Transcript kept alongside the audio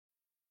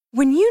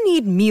When you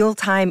need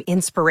mealtime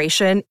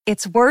inspiration,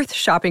 it's worth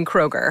shopping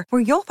Kroger,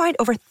 where you'll find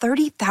over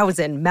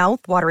 30,000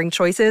 mouth-watering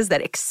choices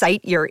that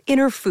excite your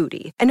inner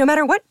foodie. And no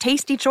matter what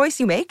tasty choice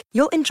you make,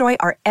 you'll enjoy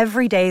our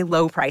everyday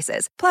low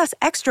prices, plus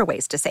extra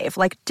ways to save,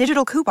 like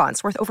digital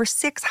coupons worth over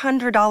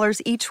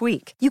 $600 each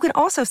week. You can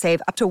also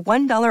save up to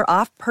 $1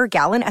 off per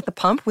gallon at the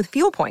pump with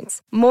fuel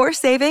points. More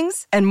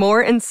savings and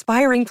more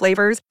inspiring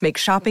flavors make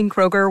shopping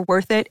Kroger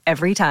worth it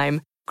every time.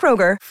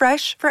 Kroger,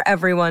 fresh for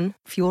everyone.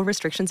 Fuel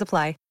restrictions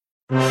apply.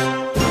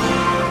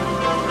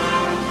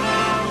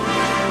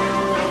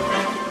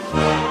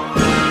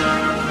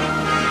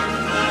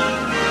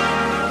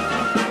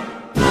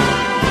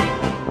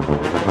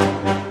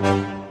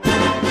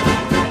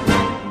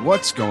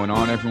 What's going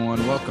on,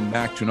 everyone? Welcome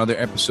back to another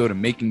episode of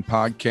Making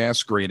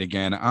Podcasts Great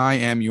Again. I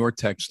am your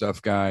tech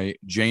stuff guy,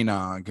 Jay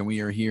Nog, and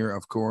we are here,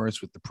 of course,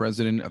 with the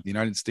President of the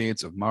United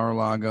States of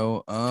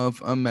Mar-a-Lago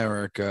of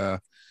America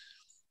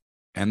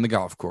and the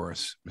golf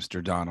course,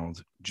 Mr.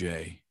 Donald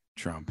J.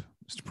 Trump.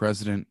 Mr.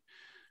 President,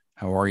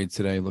 how are you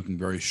today? Looking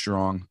very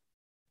strong.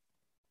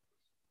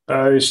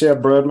 You see how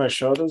broad my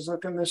shoulders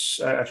look in this?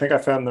 I think I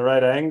found the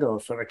right angle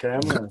for the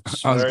camera.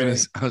 I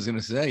was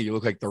gonna say you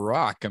look like The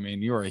Rock. I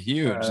mean, you are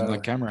huge in the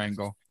camera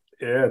angle.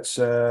 Yeah, it's.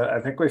 I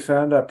think we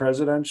found our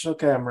presidential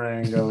camera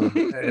angle.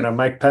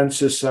 Mike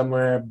Pence is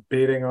somewhere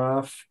beating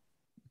off,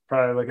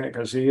 probably looking at,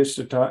 because he used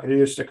to talk. He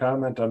used to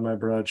comment on my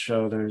broad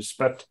shoulders.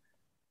 But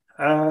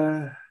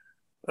the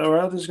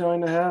world is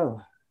going to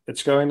hell.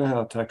 It's going to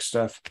hell, tech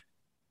stuff,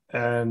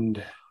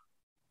 and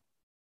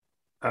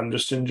I'm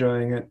just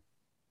enjoying it.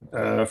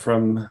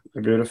 From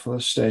a beautiful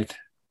estate.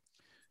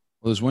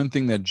 Well, there's one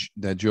thing that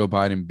Joe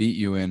Biden beat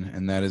you in,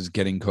 and that is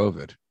getting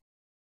COVID.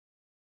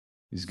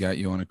 He's got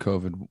you on a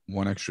COVID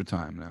one extra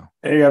time now.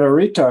 You got a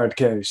retard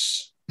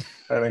case,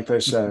 I think they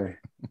say.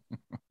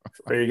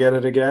 Will you get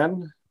it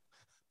again?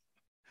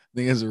 I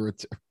think it's a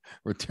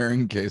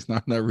return case,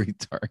 not a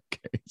retard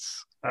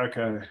case.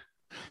 Okay.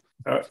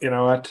 You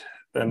know what?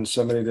 Then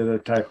somebody did a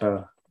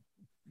typo.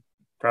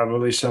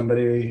 Probably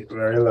somebody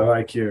very low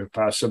IQ,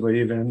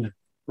 possibly even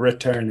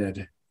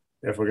returned,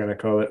 if we're going to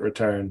call it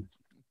return.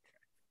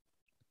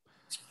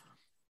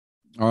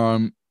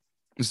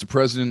 Mr.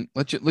 President,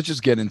 let's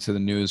just get into the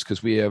news,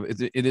 because we have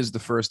it is the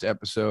first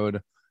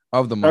episode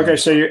of the month. Okay,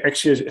 so you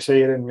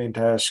didn't mean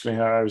to ask me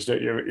how I was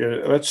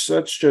doing. Let's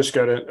just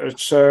get it.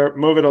 Let's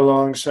move it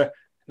along. So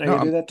now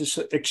you do that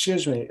to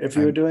excuse me. If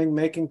you were doing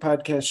Making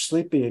Podcasts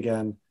Sleepy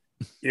again,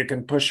 you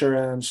can push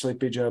around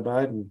Sleepy Joe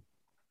Biden.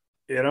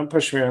 You don't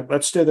push me around.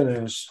 Let's do the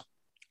news.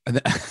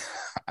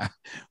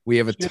 We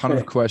have a ton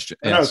of questions.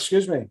 No,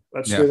 excuse me.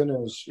 Let's do the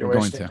news. You're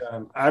wasting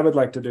time. I would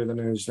like to do the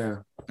news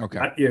now. Okay.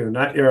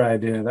 Not your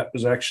idea. That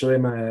was actually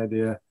my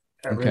idea.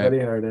 Everybody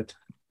heard it.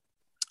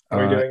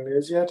 Are we doing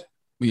news yet?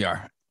 We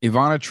are.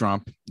 Ivana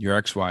Trump, your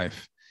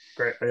ex-wife.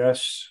 Great.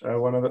 Yes.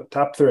 One of the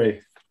top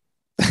three.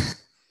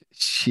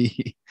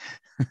 She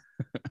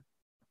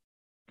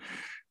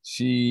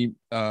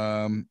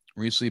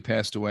recently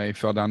passed away,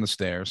 fell down the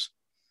stairs.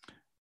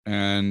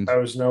 And I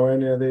was nowhere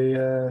near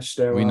the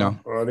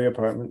stairwell or the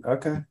apartment.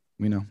 Okay.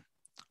 We know.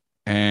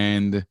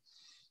 And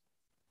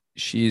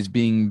she is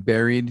being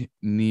buried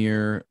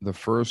near the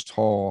first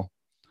hole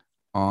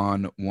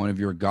on one of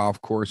your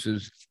golf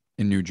courses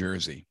in New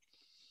Jersey.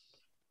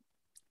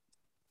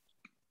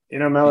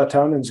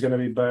 Melatonin's going to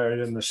be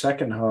buried in the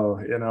second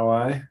hole. You know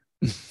why?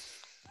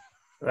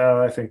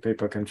 Well, I think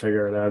people can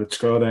figure it out. It's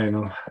called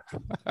anal.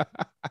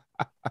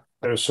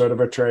 There's sort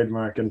of a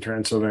trademark in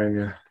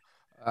Transylvania.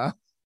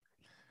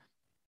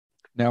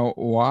 Now,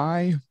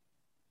 why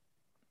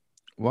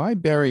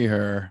bury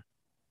her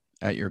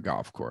at your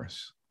golf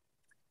course?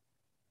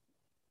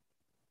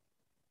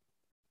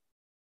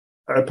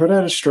 I put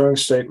out a strong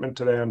statement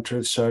today on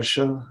Truth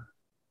Social,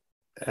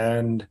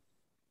 and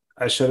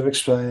I should have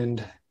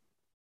explained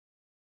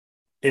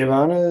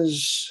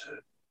Ivana's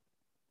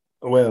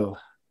will.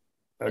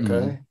 Okay.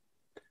 Mm-hmm.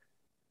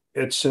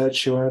 It said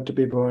she wanted to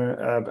be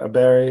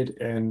buried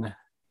in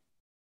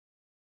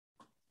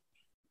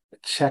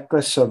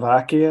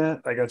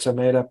Czechoslovakia. Like, it's a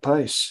made-up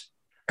place.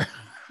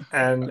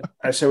 And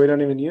I said, we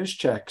don't even use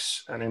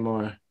Czechs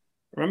anymore.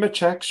 Remember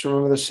Czechs?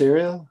 Remember the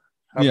cereal?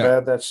 How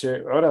bad that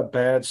cereal? What a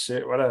bad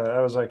cereal!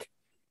 That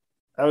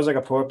was like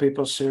a poor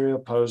people's cereal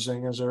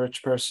posing as a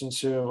rich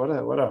person's cereal.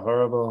 What a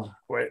horrible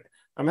way.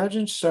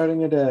 Imagine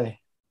starting a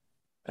day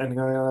and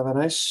going, I'll have a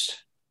nice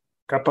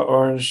cup of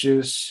orange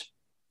juice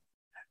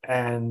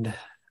and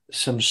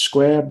some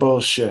square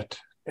bullshit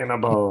in a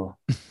bowl.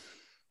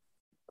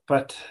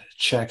 But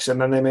Chex,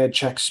 and then they made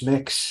Chex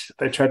Mix.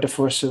 They tried to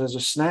force it as a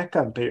snack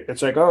on people.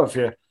 It's like,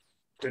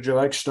 did you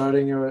like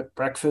starting your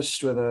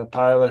breakfast with a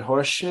pile of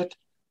horse shit?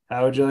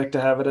 How would you like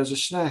to have it as a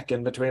snack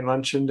in between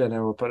lunch and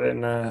dinner? We'll put it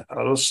in a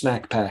little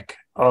snack pack.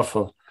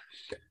 Awful.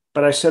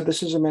 But I said,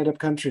 this is a made-up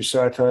country.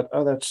 So I thought,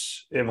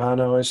 that's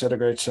Ivana always had a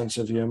great sense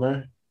of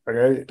humor.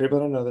 Okay, people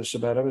don't know this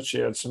about her, but she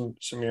had some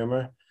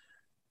humor.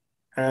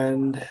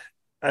 And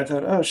I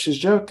thought, she's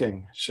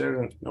joking. She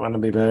doesn't want to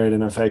be buried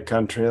in a fake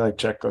country like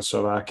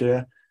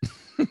Czechoslovakia.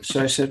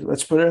 So I said,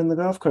 let's put her in the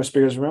golf course,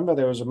 because remember,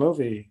 there was a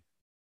movie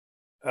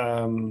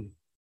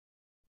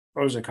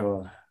what was it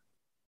called?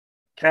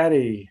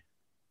 Caddy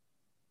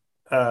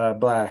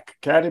Black.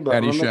 Caddy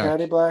Black. Remember Caddyshack.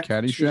 Caddy Black?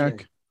 Excuse me.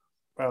 Caddyshack.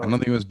 I don't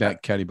think it was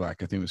Caddy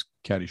Black. I think it was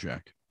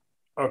Caddyshack.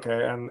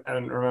 Okay, and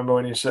remember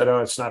when you said, "Oh,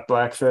 it's not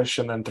blackfish,"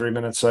 and then 3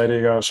 minutes later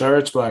you go, "Sir,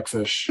 it's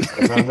blackfish."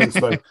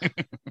 It's like,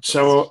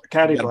 so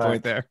Caddy Got a Black.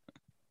 point there.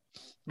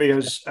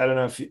 Because I don't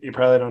know if you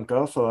probably don't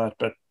golf a lot,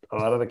 but a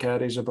lot of the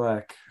caddies are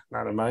black.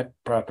 Not at my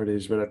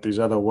properties, but at these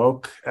other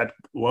woke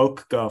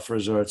golf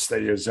resorts,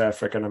 they use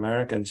African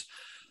Americans.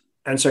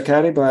 And so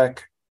Caddy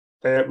Black,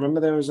 remember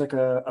there was like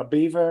a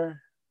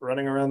beaver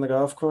running around the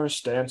golf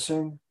course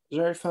dancing. It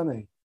was very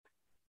funny.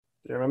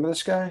 Do you remember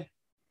this guy?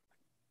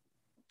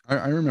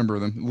 I remember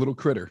them. Little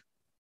critter.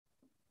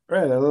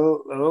 Right, a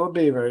little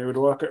beaver. He would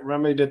walk.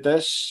 Remember, he did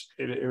this.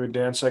 He would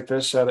dance like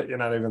this so that you're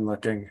not even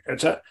looking.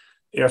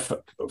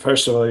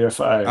 First of all, you're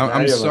fired.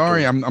 I'm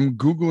sorry. I'm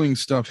Googling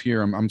stuff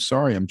here. I'm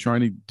sorry. I'm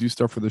trying to do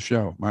stuff for the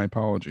show. My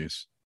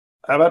apologies.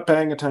 How about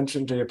paying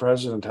attention to your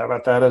president? How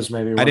about that as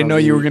maybe I didn't know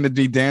you were going to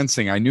be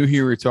dancing. I knew who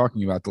you were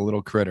talking about, the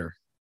little critter.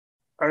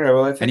 Okay,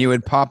 well, I think... And he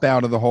would pop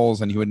out of the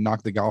holes and he would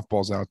knock the golf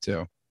balls out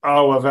too.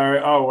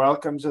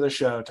 Welcome to the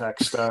show, Tech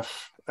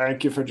Stuff.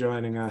 Thank you for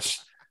joining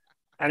us.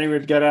 And he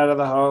would get out of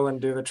the hole and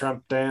do the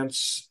Trump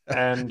dance.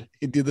 And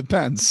he'd do the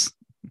Pence.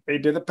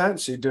 He'd do the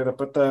Pence. He'd do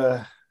put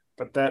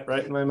that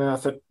right in my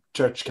mouth at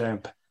church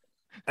camp.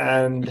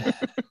 And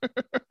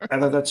I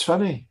thought that's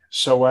funny.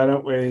 So why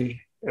don't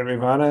we, if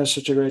Ivana has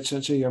such a great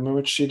sense of humor,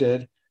 which she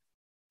did,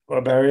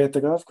 we'll bury at the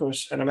golf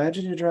course. And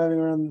imagine you're driving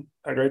around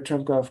a great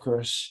Trump golf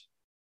course,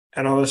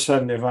 and all of a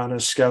sudden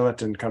Ivana's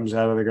skeleton comes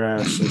out of the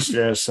grass and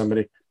scares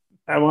somebody.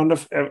 I wonder,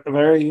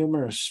 very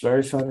humorous,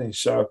 very funny.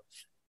 So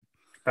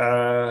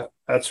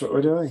that's what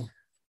we're doing.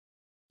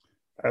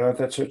 I thought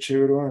that's what she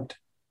would want.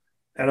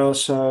 And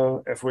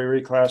also, if we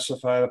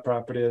reclassify the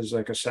property as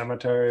like a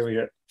cemetery, we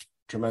get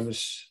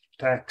tremendous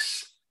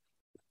tax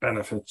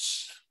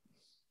benefits.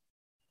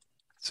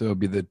 So it'd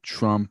be the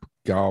Trump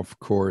golf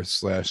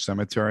course /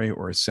 cemetery,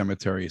 or a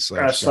cemetery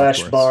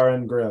 / bar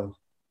and grill.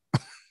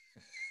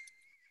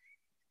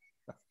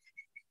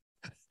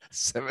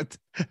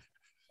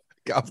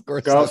 Golf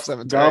course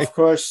cemetery. Golf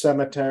course,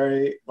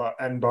 cemetery,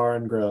 and bar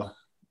and grill.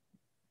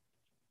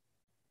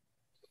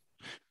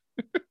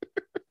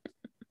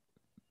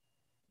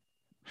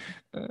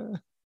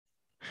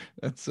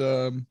 It's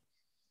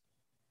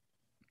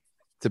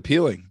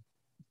appealing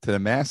to the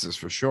masses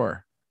for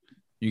sure.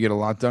 You get a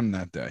lot done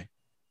that day.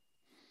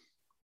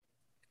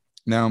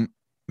 Now,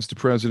 Mr.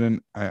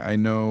 President, I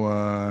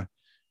know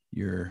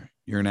you're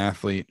an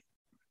athlete,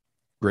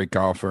 great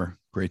golfer,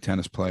 great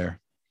tennis player.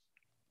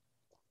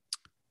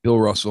 Bill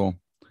Russell,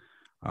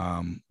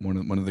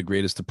 one of the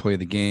greatest to play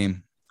the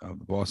game of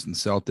the Boston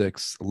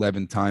Celtics,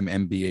 11-time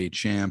NBA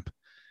champ.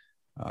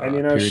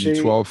 And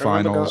 12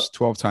 finals,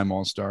 12-time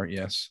All-Star.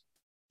 Yes.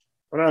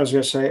 What I was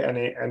going to say,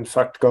 and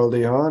fucked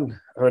Goldie Hawn,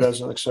 who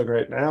doesn't look so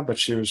great now, but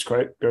she was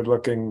quite good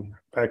looking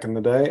back in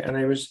the day. And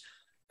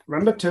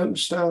remember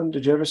Tombstone?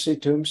 Did you ever see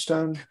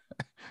Tombstone?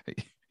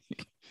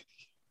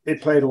 He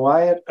played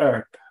Wyatt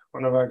Earp,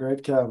 one of our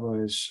great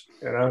Cowboys.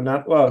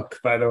 Not woke,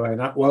 by the way,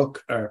 not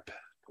woke Earp,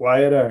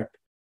 Wyatt Earp.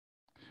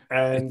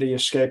 And he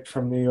escaped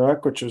from New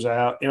York, which was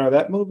out.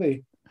 That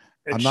movie.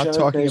 I'm not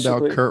talking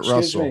about Kurt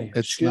Russell.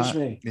 Excuse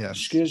me.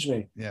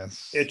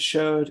 Yes. It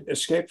showed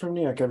Escape from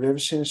New York. Have you ever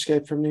seen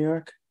Escape from New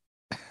York?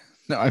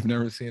 No, I've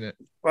never seen it.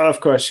 Well,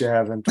 of course you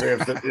haven't. We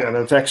have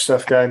the tech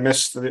stuff guy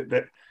missed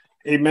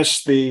he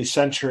missed the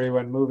century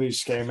when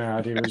movies came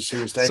out. He was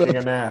taking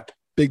a nap.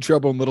 Big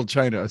Trouble in Little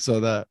China. I saw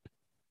that.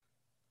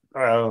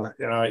 Well,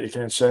 you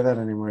can't say that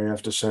anymore. You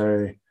have to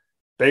say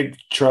Big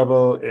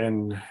Trouble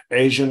in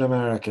Asian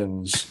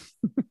Americans.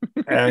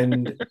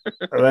 And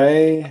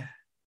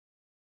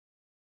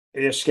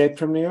he escaped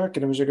from New York,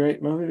 and it was a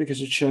great movie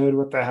because it showed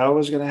what the hell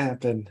was going to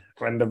happen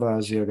when de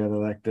Blasio got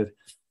elected.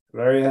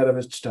 Very ahead of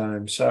its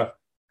time. So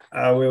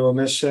we will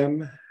miss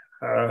him.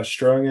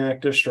 Strong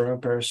actor,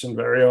 strong person,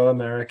 very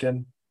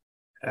all-American.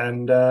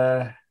 And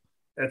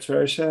it's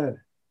very sad.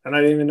 And I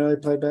didn't even know he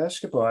played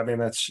basketball. I mean,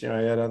 that's, he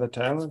had other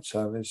talents,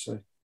 obviously.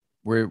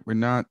 We're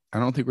not, I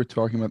don't think we're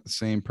talking about the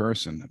same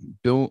person.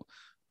 Bill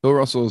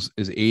Russell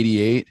is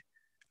 88.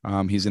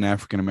 He's an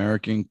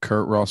African-American.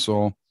 Kurt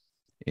Russell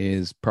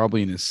is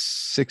probably in his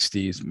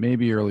 60s,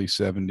 maybe early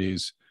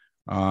 70s.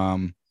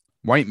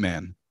 White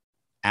man,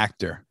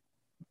 actor.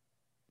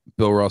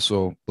 Bill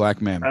Russell,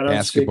 black man,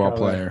 basketball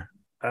player.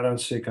 I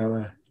don't see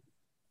color.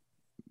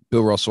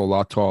 Bill Russell, a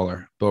lot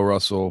taller. Bill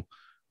Russell,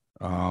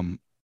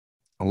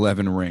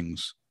 11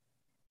 rings,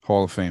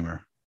 Hall of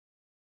Famer,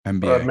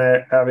 NBA.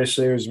 Well,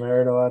 obviously, he was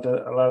married a lot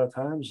of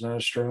times. Not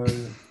a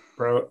strong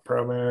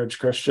pro-marriage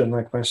Christian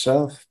like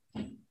myself.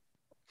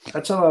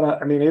 That's a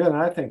lot. Even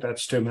I think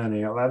that's too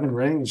many. 11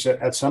 rings.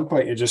 At some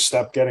point, you just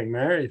stop getting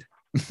married.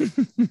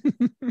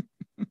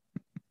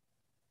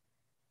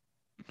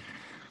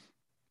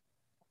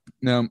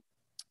 Now,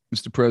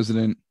 Mr.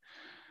 President,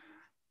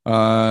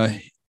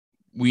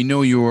 we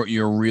know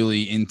you're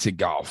really into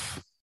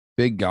golf,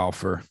 big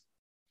golfer,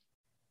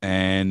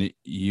 and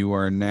you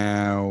are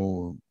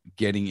now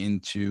getting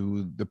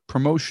into the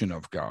promotion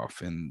of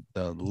golf and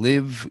the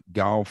Live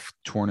Golf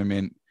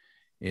Tournament.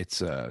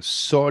 It's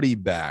Saudi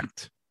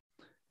backed.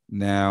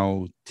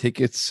 Now,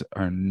 tickets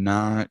are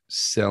not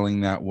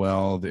selling that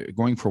well. They're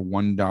going for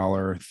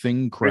 $1.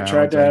 Thin crowds. We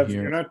tried to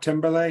have,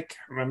 Timberlake.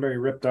 Remember he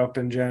ripped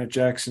open Janet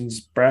Jackson's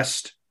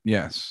breast?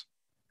 Yes.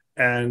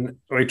 And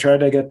we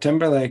tried to get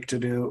Timberlake to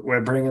do, we're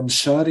bringing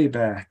Saudi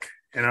back.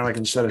 Like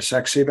instead of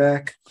sexy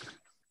back,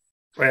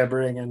 we're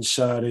bringing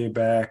Saudi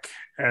back.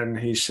 And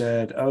he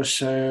said, "Oh,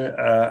 sir,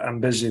 I'm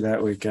busy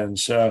that weekend.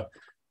 So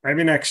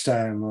maybe next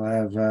time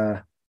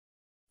we'll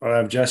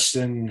have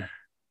Justin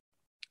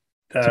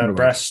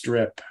breast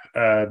rip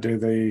do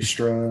the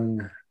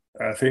strong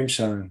theme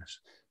songs.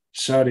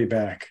 Saudi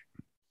back.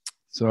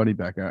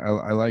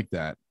 I like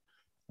that.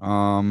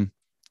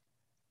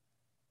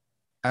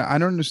 I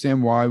don't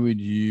understand why would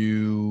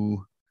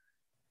you.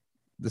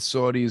 The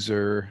Saudis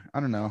are, I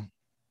don't know,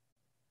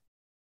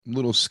 a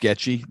little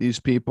sketchy. These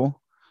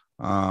people.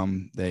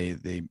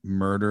 They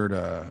murdered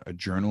a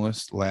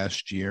journalist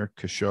last year,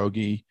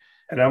 Khashoggi.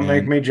 And don't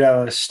make me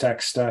jealous,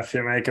 tech stuff.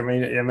 You're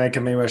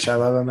making me wish I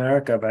love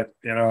America, but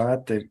you know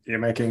what? You're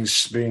making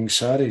being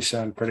Saudi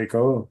sound pretty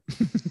cool.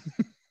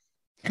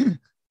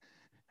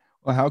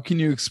 Well, how can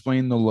you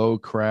explain the low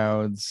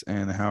crowds,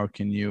 and how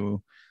can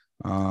you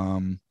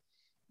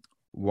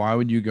why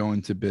would you go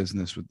into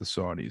business with the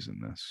Saudis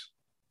in this?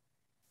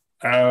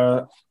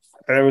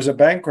 There was a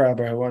bank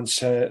robber who once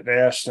said, they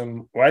asked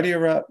him, "Why do you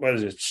rob?" What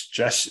is it?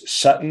 Just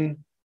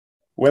Sutton,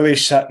 Willie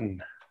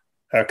Sutton.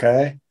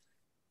 Okay.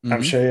 Mm-hmm.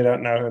 I'm sure you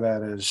don't know who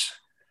that is,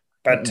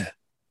 but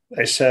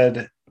they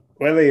said,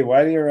 "Willie,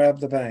 why do you rob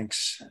the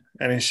banks?"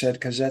 And he said,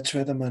 "Because that's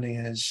where the money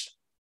is."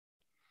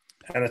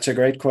 And it's a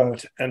great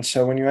quote. And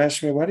so when you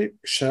ask me,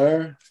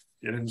 sir,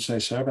 you didn't say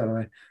sir, by the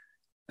way,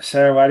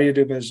 sir, why do you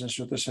do business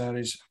with the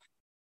Saudis?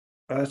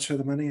 Well, that's where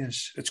the money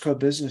is. It's called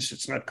business.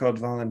 It's not called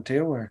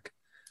volunteer work.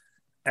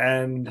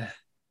 And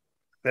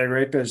they're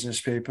great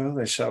business people.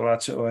 They sell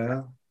lots of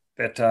oil.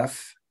 They're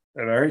tough.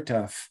 They're very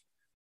tough.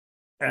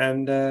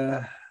 And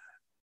I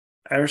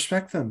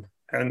respect them.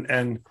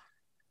 And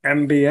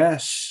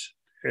MBS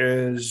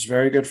is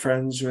very good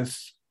friends with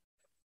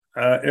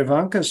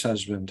Ivanka's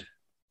husband.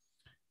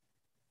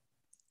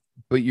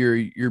 But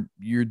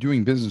you're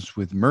doing business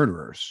with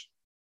murderers.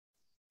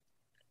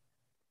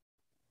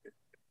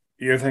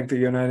 You think the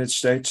United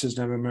States has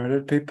never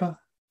murdered people?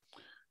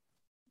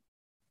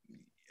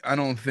 I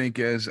don't think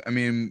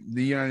the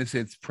United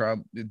States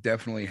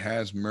definitely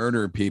has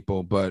murdered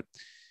people, but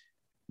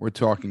we're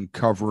talking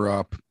cover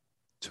up,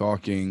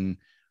 talking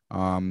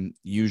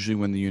usually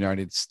when the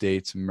United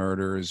States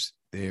murders,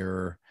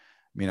 I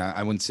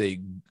wouldn't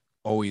say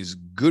always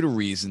good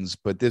reasons,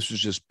 but this was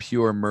just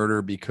pure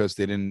murder because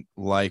they didn't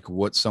like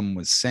what someone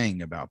was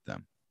saying about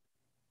them.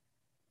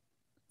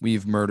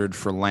 We've murdered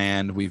for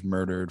land. We've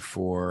murdered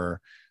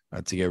for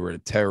to get rid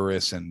of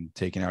terrorists and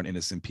taking out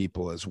innocent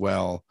people as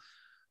well.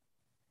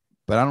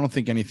 But I don't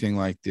think anything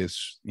like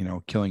this,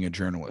 killing a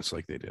journalist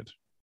like they did.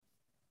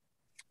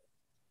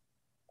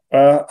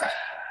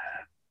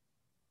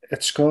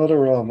 It's called a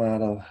role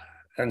model.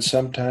 And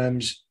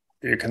sometimes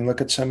you can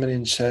look at somebody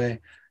and say,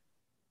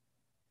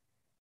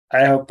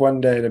 I hope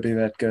one day to be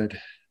that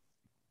good.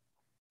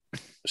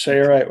 So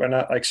you're right. We're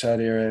not like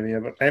Saudi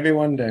Arabia, but maybe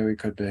one day we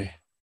could be.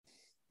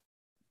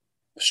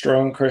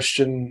 Strong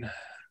Christian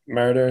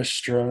murder,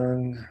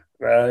 strong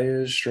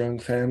values, strong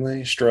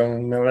family,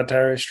 strong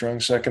military, strong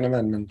Second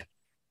Amendment.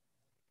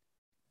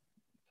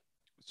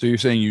 So you're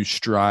saying you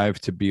strive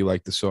to be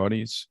like the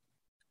Saudis?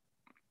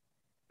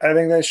 I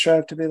think they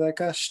strive to be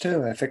like us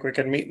too. I think we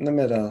can meet in the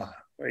middle.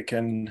 We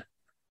could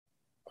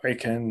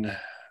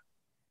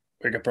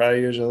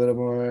probably use a little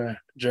more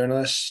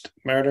journalist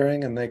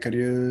murdering, and they could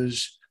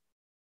use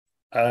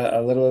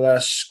a little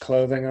less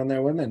clothing on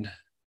their women.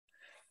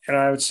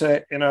 I would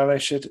say, they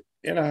should,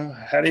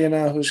 how do you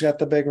know who's got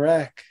the big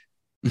rack?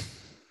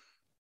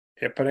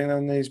 You're putting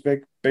on these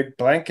big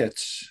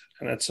blankets,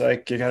 and it's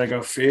like you got to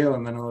go feel,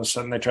 and then all of a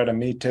sudden they try to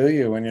me too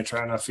you when you're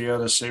trying to feel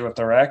to see what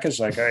the rack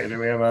is like. Hey, do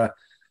we have a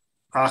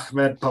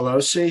Ahmed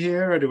Pelosi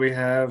here, or do we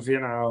have,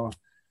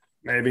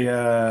 maybe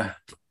a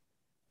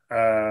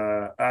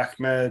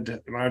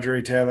Ahmed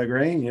Marjorie Taylor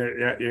Greene?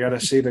 You got to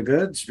see the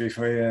goods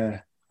before you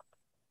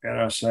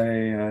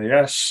say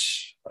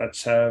yes.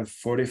 Let's have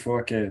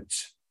 44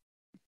 kids.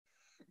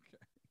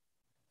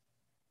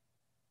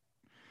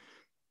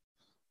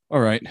 All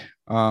right.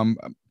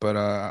 But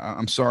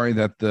I'm sorry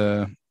that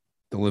the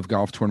Live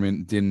Golf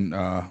Tournament didn't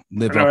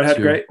live up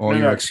to all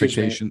your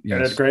expectations. Yes.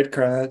 It had great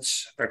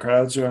crowds. The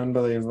crowds are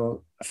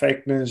unbelievable.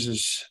 Fake news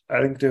is,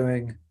 I think,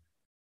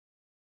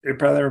 you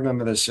probably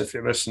remember this if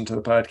you listened to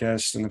the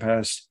podcast in the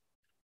past.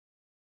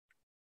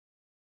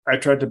 I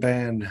tried to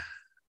ban,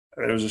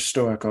 there was a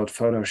store called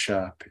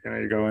Photoshop.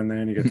 You go in there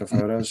and you get the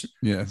photos.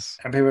 Yes.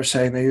 And people were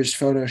saying they used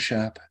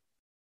Photoshop.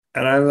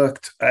 And I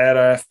had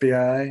our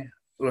FBI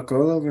look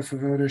all over for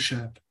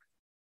Photoshop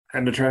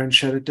and to try and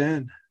shut it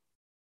down.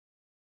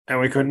 And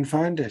we couldn't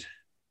find it.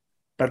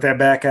 But they're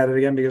back at it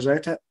again because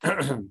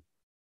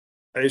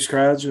these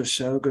crowds were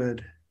so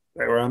good.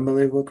 They were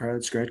unbelievable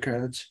crowds, great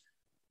crowds.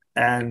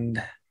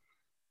 And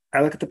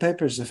I look at the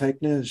papers, the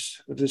fake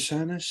news, the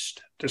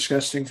dishonest,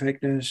 disgusting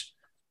fake news.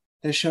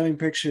 They're showing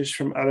pictures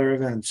from other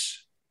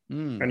events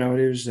where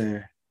nobody was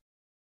there.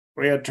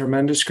 We had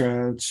tremendous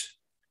crowds.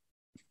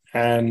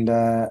 And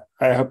I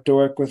hope to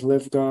work with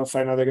Live Golf.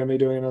 I know they're going to be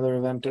doing another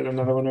event at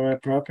another one of my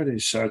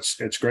properties. So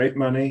it's great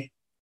money.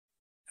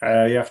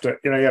 You have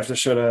to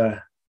sort of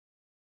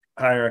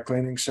hire a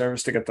cleaning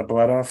service to get the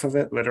blood off of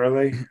it,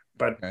 literally.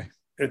 But Okay.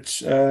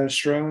 it's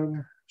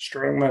strong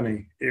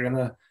money.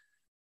 Even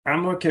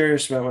I'm more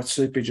curious about what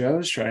Sleepy Joe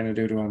is trying to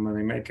do to our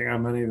money, making our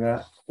money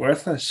that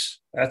worthless.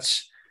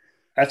 That's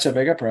a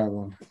bigger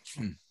problem.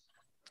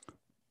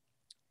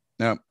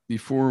 Now,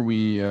 before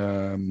we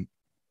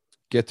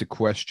get to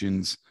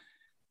questions,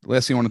 the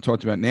last thing I want to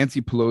talk about,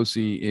 Nancy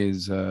Pelosi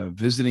is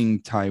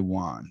visiting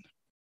Taiwan.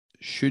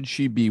 Should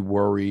she be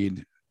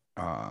worried?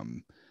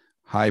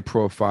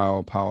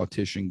 High-profile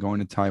politician going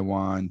to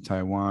Taiwan.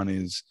 Taiwan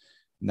is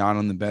not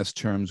on the best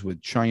terms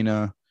with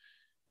China.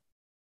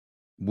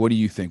 What do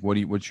you think?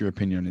 What's your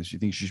opinion on this? Do you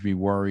think she should be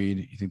worried?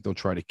 You think they'll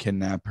try to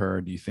kidnap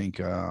her? Do you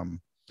think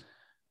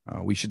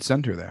we should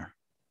send her there?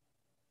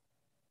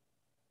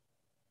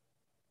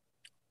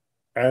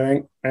 I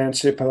think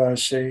Nancy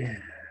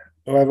Pelosi,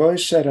 who I've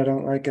always said I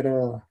don't like at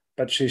all,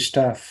 but she's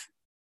tough.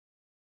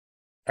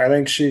 I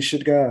think she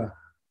should go.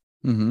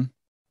 Mm-hmm.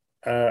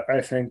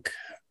 I think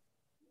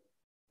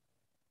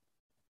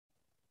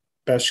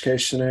best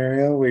case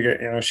scenario, we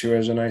get, she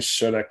wears a nice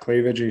sort of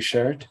cleavagey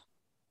shirt.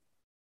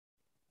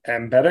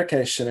 And better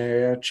case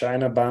scenario,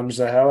 China bombs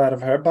the hell out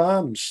of her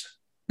bombs.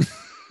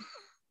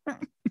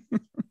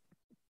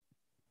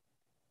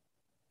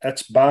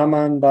 That's bomb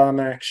on bomb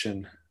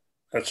action.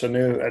 That's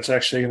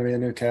actually going to be a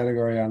new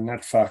category on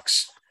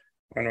Netflix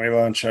when we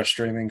launch our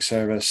streaming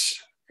service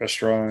for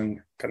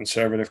strong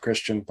conservative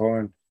Christian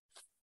porn.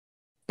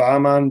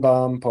 Bomb on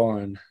bomb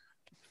porn.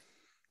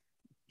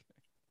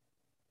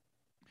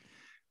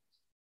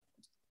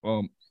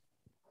 Well,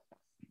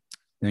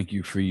 thank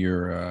you for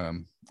your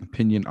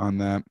opinion on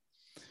that.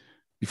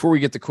 Before we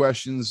get to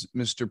questions,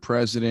 Mr.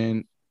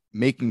 President,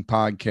 Making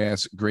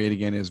Podcasts Great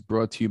Again is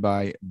brought to you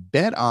by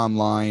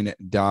betonline.ag.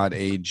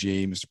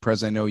 Mr.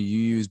 President, I know you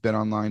use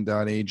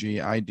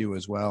betonline.ag. I do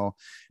as well.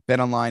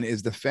 BetOnline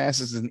is the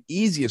fastest and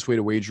easiest way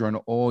to wager on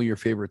all your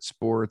favorite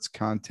sports,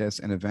 contests,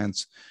 and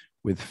events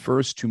with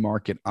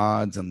first-to-market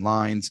odds and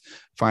lines.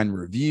 Find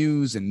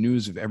reviews and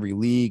news of every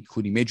league,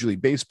 including Major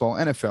League Baseball,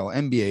 NFL,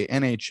 NBA,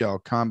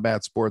 NHL,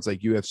 combat sports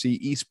like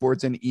UFC,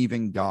 esports, and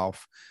even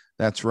golf.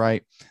 That's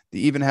right. They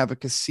even have a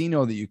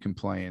casino that you can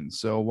play in.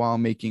 So while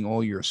making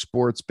all your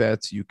sports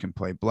bets, you can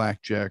play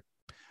blackjack,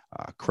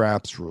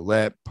 craps,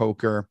 roulette,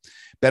 poker.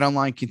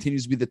 BetOnline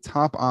continues to be the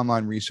top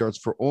online resource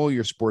for all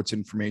your sports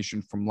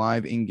information, from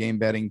live in-game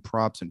betting,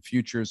 props, and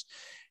futures.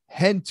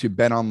 Head to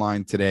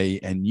BetOnline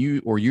today and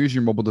use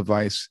your mobile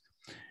device.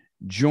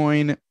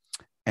 Join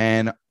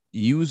and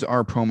use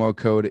our promo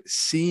code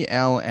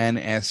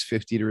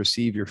CLNS50 to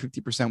receive your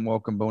 50%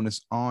 welcome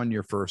bonus on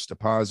your first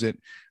deposit.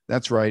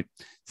 That's right.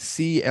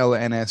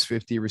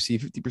 CLNS50.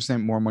 Receive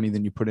 50% more money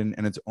than you put in,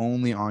 and it's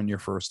only on your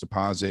first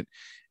deposit.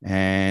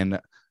 And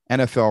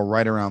NFL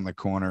right around the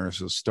corner,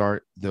 so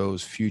start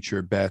those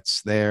future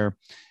bets there.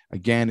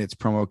 Again, it's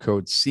promo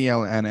code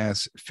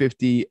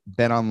CLNS50.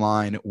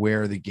 BetOnline,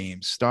 where the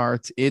game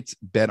starts. It's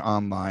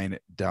betonline.ag.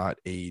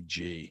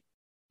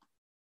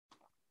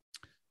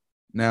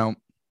 Now,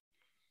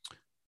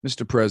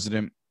 Mr.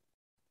 President,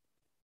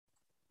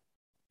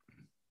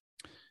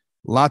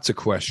 lots of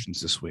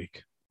questions this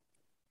week.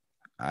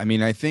 I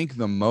mean, I think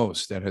the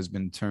most that has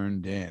been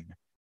turned in,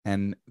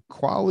 and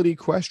quality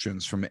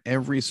questions from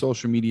every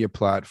social media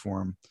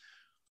platform.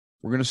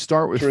 We're going to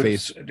start with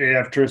Facebook. Do you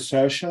have Truth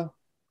Social?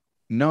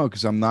 No,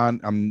 because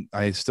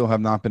I still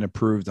have not been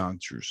approved on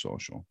Truth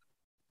Social.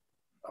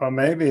 Or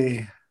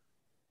maybe,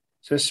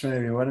 just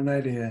maybe, what an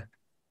idea,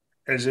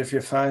 is if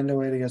you find a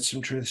way to get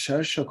some Truth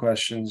Social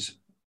questions,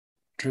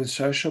 Truth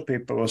Social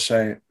people will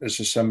say, this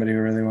is somebody who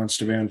really wants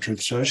to be on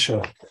Truth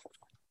Social.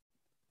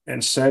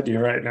 Instead,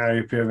 you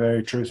appear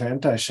very truth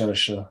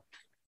antisocial.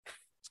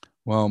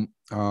 Well,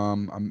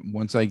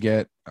 once I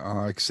get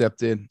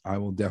accepted, I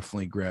will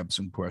definitely grab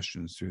some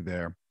questions through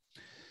there.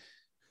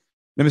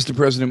 Now, Mr.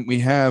 President, we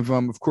have,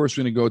 of course,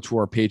 we're going to go to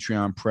our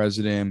Patreon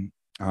president,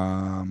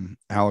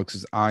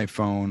 Alex's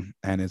iPhone,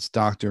 and it's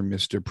Dr.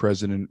 Mr.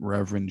 President,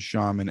 Reverend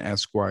Shaman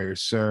Esquire,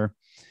 sir.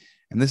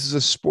 And this is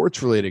a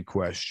sports-related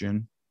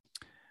question.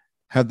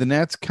 Have the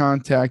Nets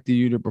contacted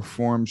you to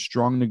perform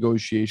strong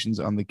negotiations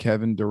on the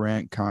Kevin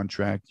Durant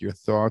contract? Your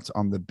thoughts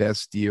on the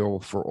best deal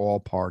for all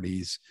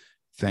parties?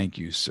 Thank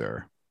you,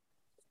 sir.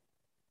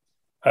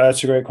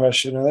 That's a great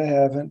question. No, they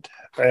haven't.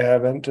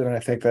 And I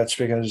think that's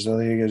because the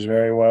league is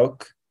very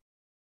woke.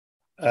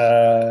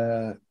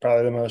 Probably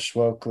the most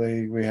woke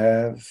league we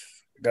have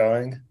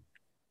going.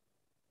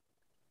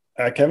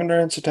 Kevin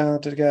Durant's a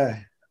talented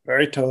guy.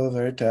 Very tall,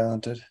 very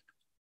talented.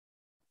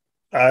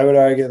 I would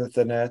argue that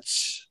the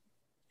Nets,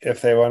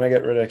 if they want to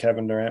get rid of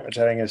Kevin Durant, which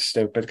I think is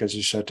stupid because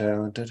he's so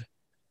talented,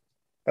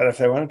 but if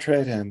they want to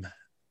trade him,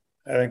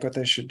 I think what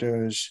they should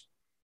do is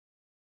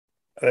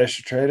they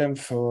should trade him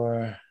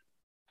for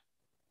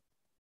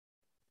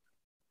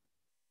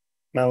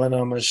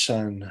Melanoma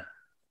son,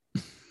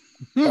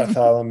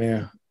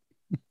 Bartholomew.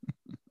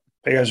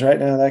 Because right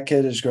now that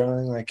kid is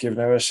growing like you've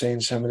never seen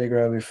somebody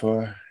grow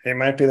before. He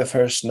might be the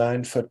first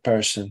 9-foot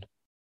person.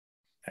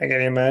 And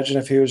can you imagine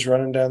if he was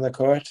running down the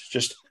court,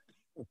 just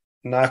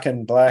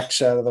knocking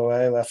blacks out of the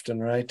way left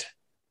and right,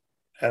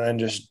 and then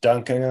just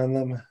dunking on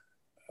them?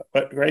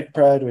 What great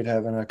pride we'd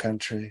have in our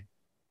country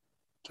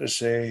to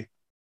see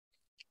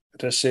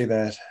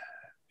that,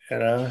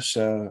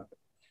 So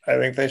I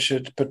think they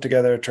should put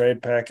together a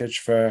trade package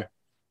for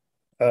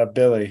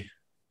Billy,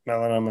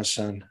 Melanoma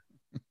son.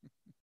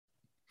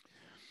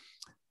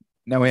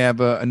 Now we have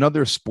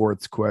another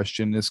sports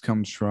question. This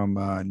comes from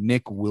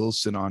Nick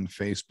Wilson on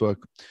Facebook.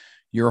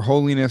 Your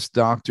Holiness,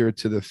 Doctor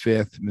to the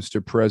Fifth,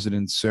 Mr.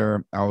 President,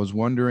 sir, I was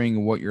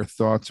wondering what your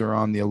thoughts are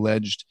on the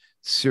alleged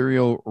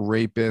serial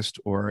rapist,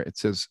 or it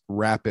says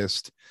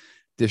rapist,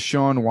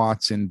 Deshaun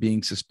Watson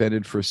being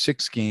suspended for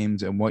 6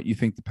 games and what you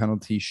think the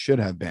penalty should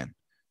have been.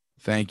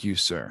 Thank you,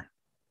 sir.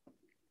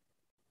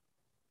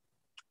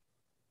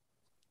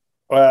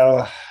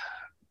 Well,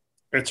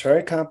 it's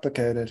very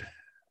complicated.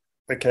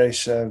 The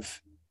case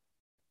of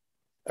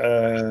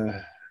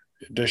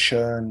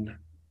Deshaun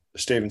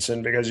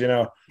Stevenson, because,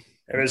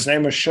 if his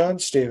name was Sean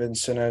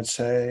Stevenson, I'd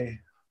say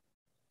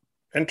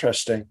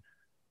interesting.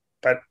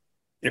 But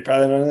you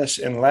probably know this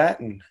in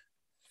Latin.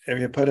 If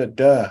you put a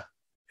 "de"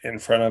 in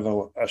front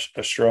of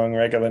a strong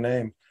regular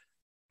name,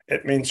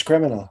 it means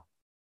criminal.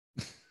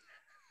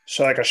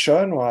 So like a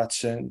Sean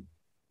Watson,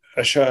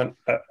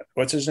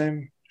 what's his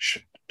name?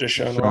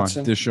 Deshaun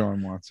Watson.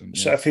 Deshaun Watson.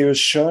 So if he was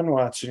Sean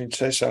Watson, you'd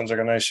say sounds like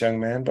a nice young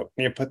man. But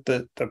when you put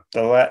the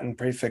Latin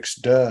prefix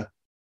 "de,"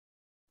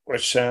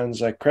 which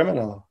sounds like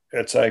criminal,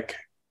 it's like,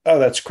 oh,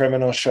 that's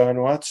criminal Sean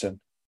Watson.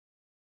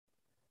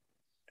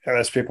 And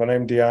there's people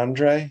named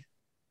DeAndre,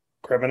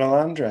 criminal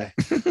Andre.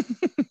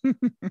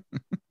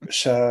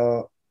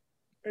 So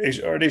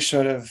he's already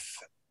sort of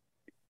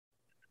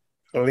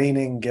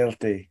leaning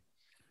guilty.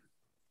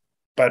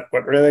 But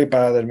what really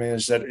bothered me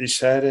is that he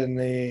said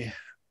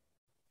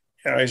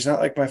he's not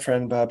like my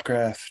friend Bob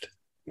Kraft.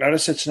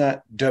 Notice it's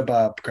not the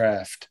Bob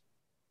Kraft.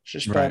 It's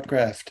just right. Bob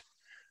Kraft.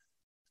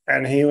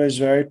 And he was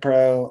very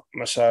pro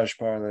massage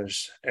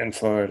parlors in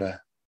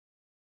Florida.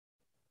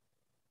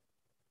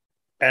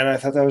 And I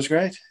thought that was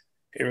great.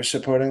 He was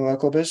supporting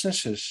local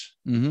businesses.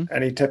 Mm-hmm.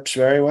 And he tips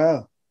very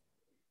well.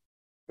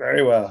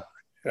 Very well.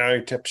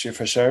 He tips you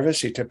for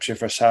service. He tips you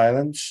for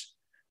silence.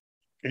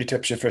 He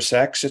tips you for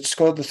sex. It's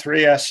called the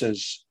 3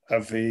 S's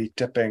of the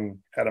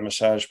tipping at a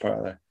massage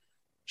parlor: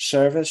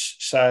 service,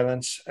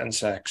 silence, and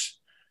sex.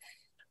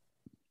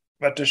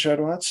 But Deshaun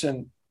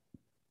Watson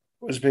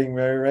was being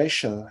very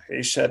racial.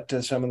 He said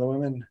to some of the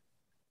women,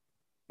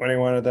 when he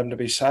wanted them to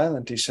be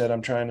silent, he said,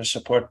 I'm trying to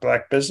support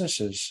Black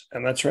businesses,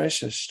 and that's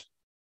racist.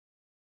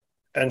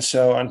 And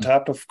so on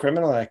top of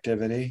criminal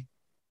activity,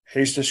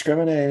 he's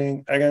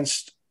discriminating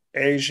against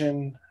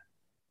Asian,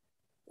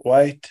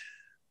 white,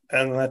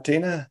 and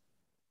Latina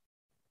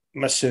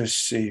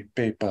Masusi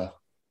people.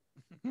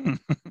 And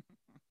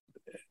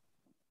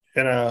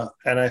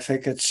I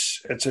think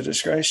it's a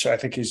disgrace. I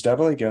think he's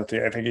doubly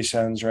guilty. I think he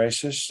sounds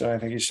racist. I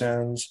think he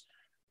sounds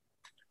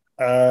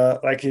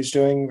like he's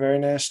doing very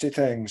nasty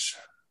things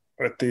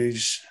with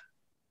these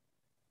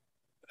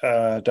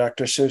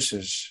Dr.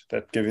 Seuss's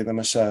that give you the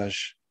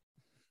massage.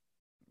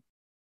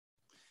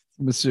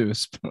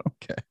 Masseuse,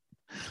 okay.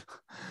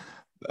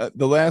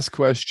 The last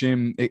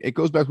question, it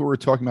goes back to what we were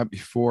talking about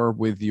before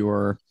with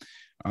your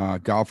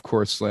golf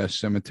course /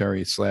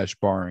 cemetery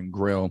 / bar and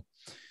grill.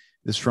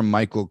 This is from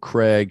Michael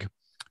Craig.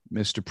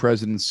 Mr.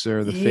 President,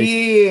 sir, the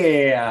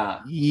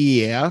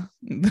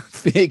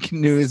fake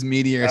news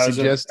media are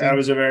suggesting. That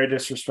was a very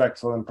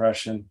disrespectful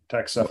impression.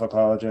 Tech stuff,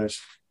 apologize.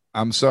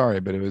 I'm sorry,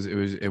 but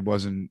it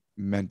wasn't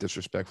meant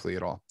disrespectfully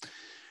at all.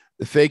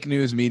 The fake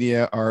news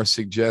media are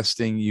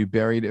suggesting you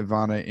buried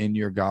Ivana in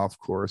your golf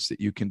course, that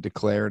you can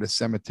declare it a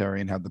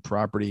cemetery and have the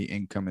property,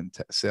 income, and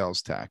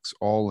sales tax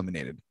all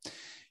eliminated.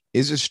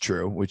 Is this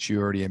true, which you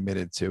already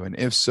admitted to? And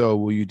if so,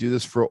 will you do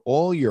this for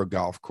all your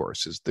golf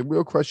courses? The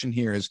real question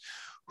here is,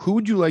 who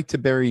would you like to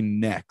bury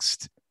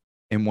next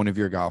in one of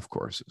your golf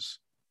courses?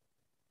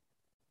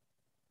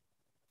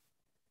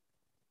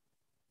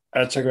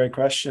 That's a great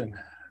question.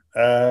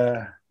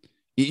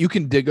 You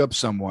can dig up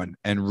someone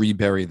and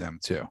rebury them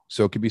too.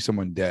 So it could be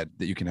someone dead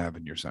that you can have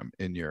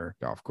in your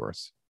golf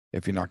course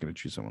if you're not going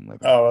to choose someone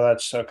living. Oh, well,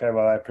 that's okay.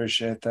 Well, I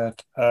appreciate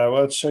that.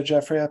 Well, it's Sir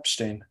Jeffrey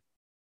Epstein.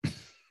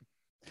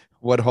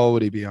 What hole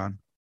would he be on?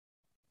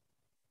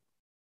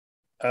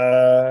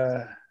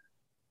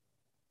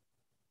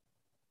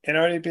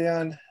 What he'd be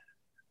on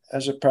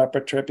as a proper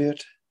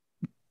tribute?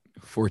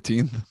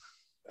 14th?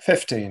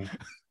 15.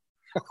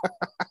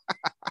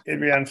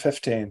 He'd be on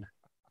 15.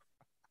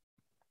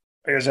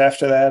 Because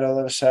after that, all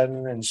of a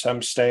sudden, in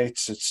some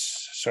states,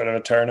 it's sort of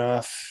a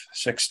turnoff.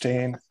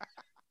 16,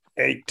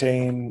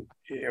 18,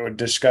 it would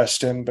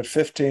disgust him. But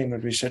 15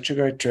 would be such a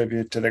great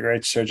tribute to the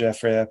great Sir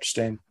Jeffrey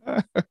Epstein.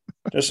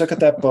 Just look at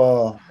that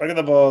ball. Look at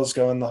the balls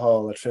go in the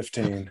hole at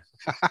 15.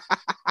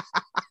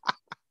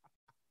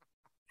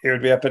 He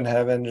would be up in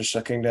heaven just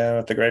looking down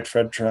at the great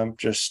Fred Trump,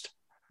 just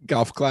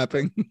golf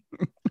clapping.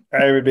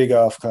 I would be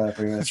golf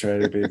clapping. That's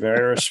right. He'd be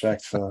very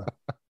respectful.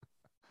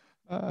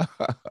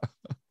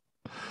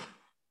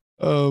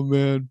 Oh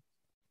man.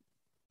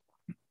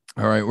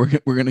 All right,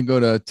 we're gonna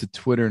go to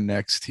Twitter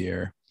next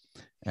here.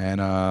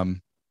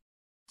 And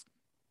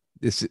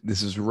this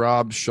is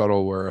Rob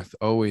Shuttleworth,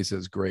 always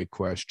has great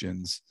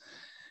questions.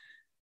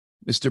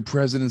 Mr.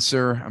 President,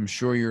 sir, I'm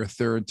sure your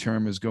third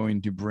term is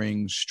going to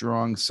bring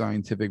strong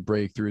scientific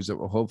breakthroughs that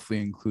will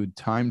hopefully include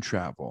time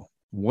travel.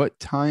 What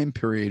time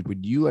period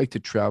would you like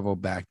to travel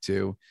back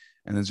to?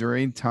 And is there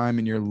any time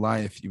in your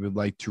life you would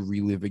like to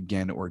relive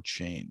again or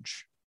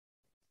change?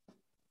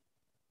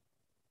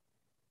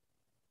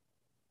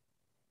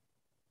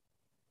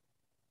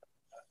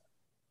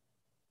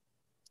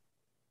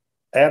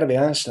 Yeah, to be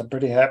honest, I'm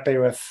pretty happy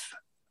with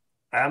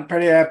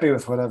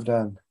what I've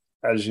done.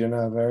 As you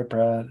know, very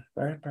proud,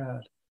 very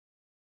proud.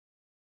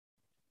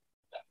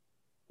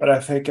 But I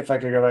think if I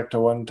could go back to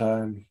one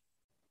time,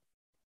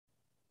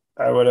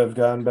 I would have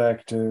gone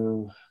back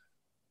to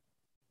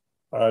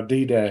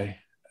D-Day,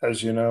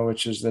 as you know,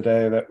 which is the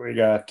day that we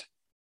got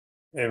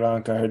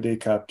Ivanka her D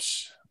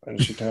cups when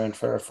she turned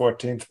for her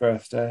 14th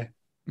birthday.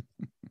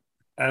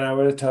 And I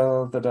would have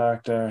told the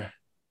doctor,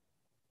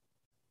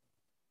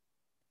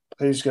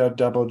 please go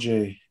double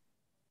G.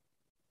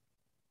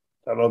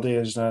 Double D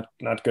is not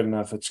good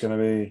enough. It's going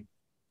to be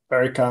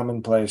very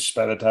commonplace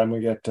by the time we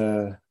get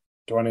to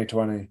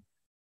 2020.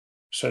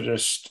 So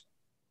just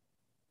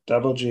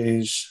double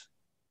G's.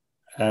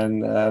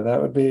 And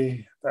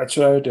that's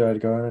what I would do. I'd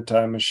go in a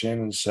time machine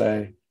and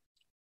say,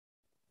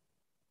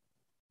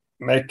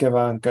 make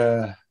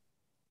Ivanka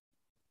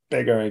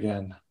bigger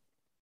again.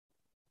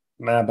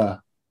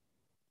 MABA.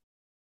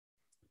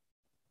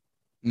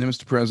 Now,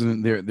 Mr.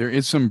 President, there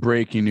is some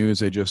breaking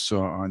news I just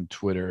saw on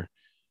Twitter.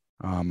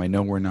 I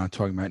know we're not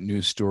talking about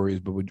news stories,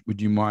 but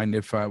would you mind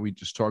if we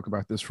just talk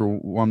about this for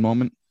one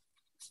moment?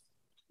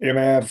 You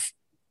may have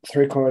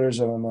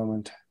 3/4 of a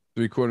moment.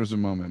 3/4 of a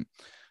moment.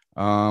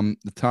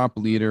 The top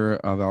leader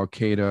of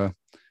Al-Qaeda,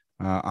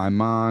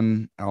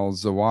 Ayman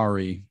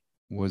al-Zawahiri,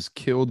 was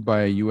killed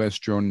by a U.S.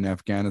 drone in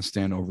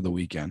Afghanistan over the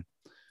weekend.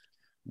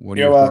 What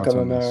are You're your thoughts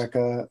welcome, on this?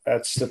 America.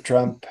 That's the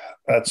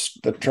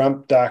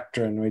Trump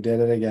doctrine. We did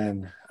it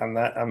again. We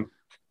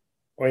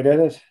did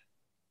it.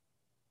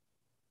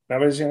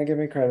 Nobody's going to give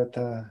me credit.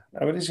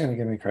 Nobody's going to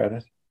give me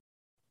credit.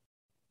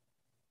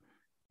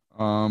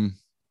 Why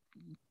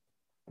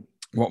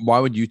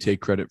would you take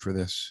credit for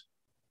this?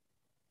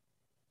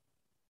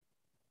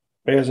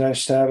 Because I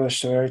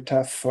established a very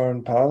tough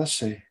foreign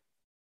policy.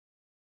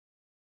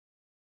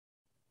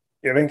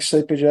 You think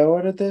Sleepy Joe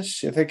ordered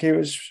this? You think he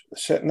was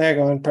sitting there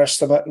going, press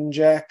the button,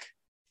 Jack?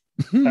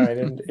 No, he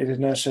didn't. He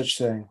did no such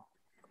thing.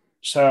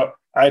 So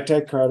I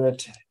take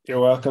credit.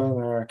 You're welcome,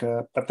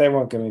 America. But they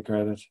won't give me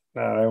credit.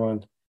 No, they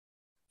won't.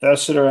 They'll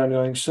sit around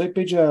going,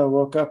 Sleepy Joe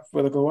woke up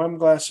with a warm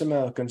glass of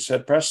milk and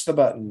said, press the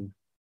button.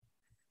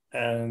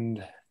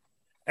 And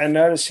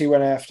notice he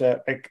went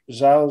after, like,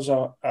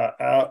 Zootopia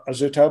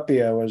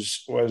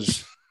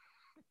was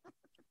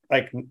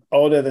like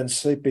older than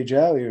Sleepy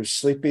Joe. He was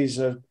Sleepy's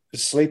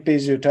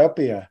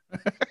Utopia.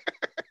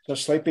 So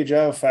Sleepy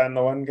Joe found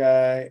the one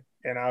guy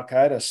in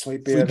Al-Qaeda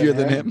sleepier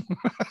than him.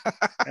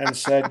 And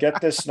said, get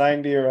this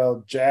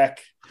 90-year-old Jack.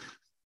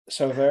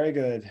 So very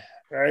good.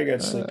 Very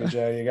good, Sleepy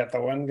Joe. You got the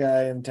one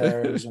guy in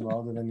terrorism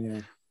older than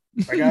you.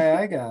 The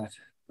guy I got,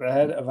 the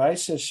head of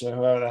ISIS or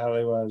whoever the hell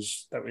he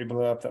was that we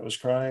blew up that was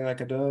crying like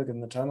a dog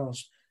in the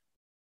tunnels.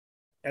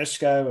 This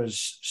guy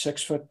was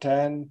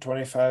 6'10",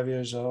 25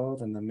 years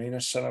old, and the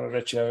meanest son of a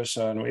bitch you ever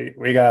saw, and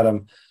we got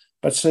him.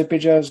 But Sleepy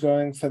Joe's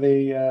going for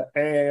the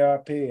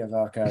AARP of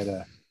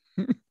Al-Qaeda.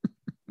 He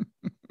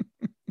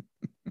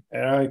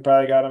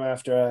probably got him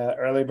after an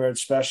early bird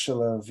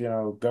special of,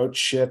 goat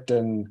shit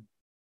and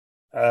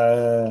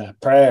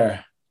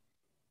prayer.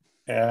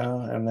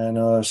 And then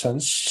all of a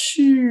sudden,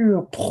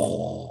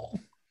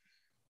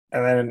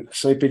 and then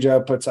Sleepy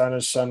Joe puts on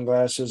his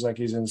sunglasses like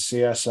he's in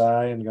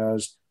CSI and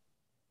goes,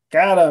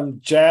 got him,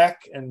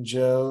 Jack. And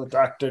Jill,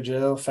 Dr.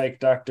 Jill, fake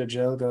Dr.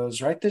 Jill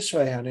goes, right this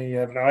way, honey. You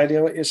have no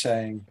idea what you're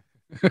saying.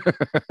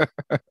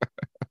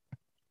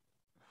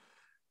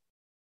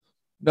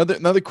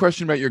 Another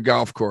question about your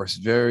golf course.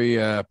 Very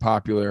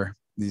popular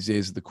these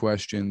days, the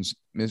questions.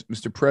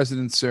 Mr.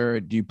 President, sir,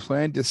 do you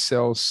plan to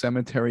sell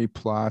cemetery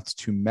plots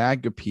to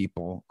MAGA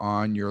people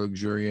on your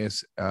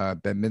luxurious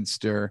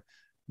Bedminster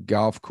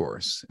golf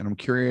course? And I'm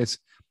curious,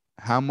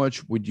 how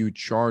much would you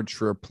charge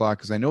for a plot?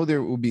 Because I know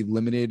there will be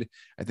limited.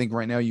 I think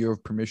right now you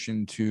have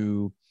permission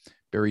to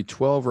bury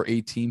 12 or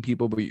 18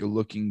 people, but you're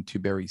looking to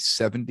bury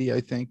 70, I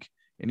think,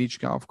 in each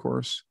golf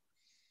course.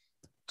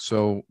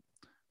 So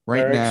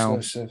right Very now,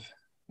 exclusive.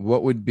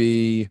 What would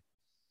be,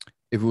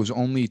 if it was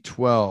only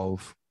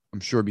 12, I'm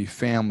sure it'd be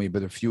family,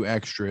 but a few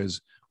extras,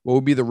 what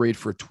would be the rate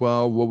for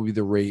 12? What would be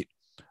the rate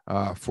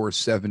for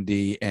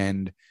 70?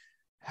 And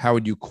how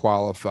would you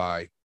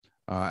qualify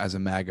as a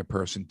MAGA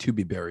person to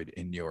be buried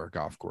in your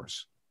golf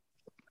course?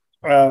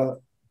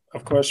 Well,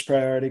 of course,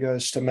 priority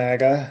goes to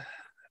MAGA,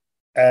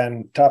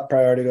 and top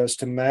priority goes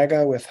to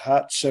MAGA with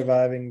hot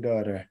surviving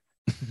daughter.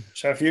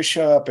 So if you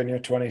show up and you're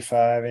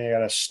 25 and you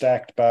got a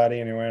stacked body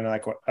and you're wearing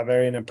like a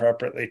very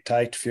inappropriately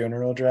tight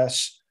funeral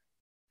dress,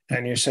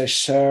 and you say,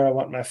 "Sir, I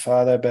want my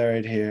father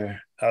buried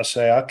here," I'll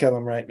say, "I'll kill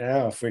him right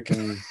now if we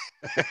can,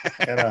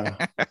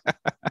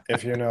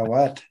 if you know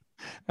what."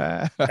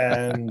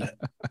 And,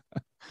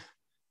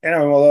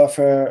 we'll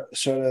offer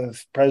sort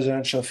of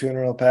presidential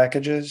funeral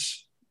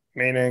packages,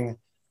 meaning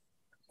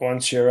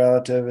once your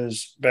relative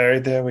is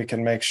buried there, we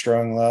can make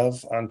strong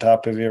love on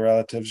top of your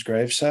relative's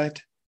gravesite.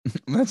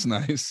 That's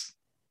nice.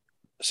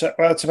 So,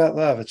 well, it's about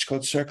love. It's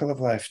called Circle of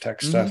Life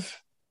tech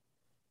stuff.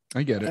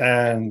 I get it.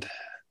 And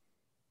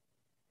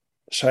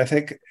so I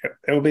think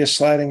it will be a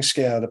sliding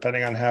scale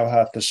depending on how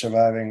hot the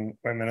surviving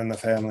women in the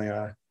family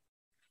are.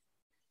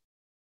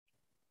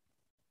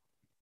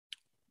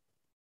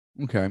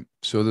 Okay.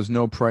 So there's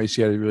no price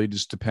yet. It really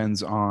just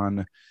depends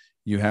on,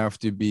 you have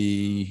to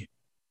be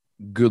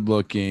good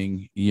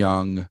looking,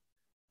 young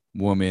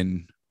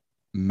woman,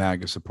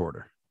 MAGA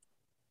supporter.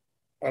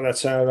 Well, that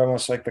sounded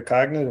almost like the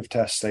cognitive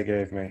test they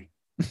gave me.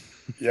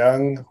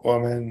 Young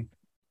woman,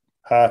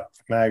 hot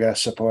MAGA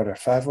supporter.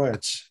 5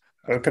 words.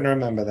 Who can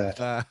remember that?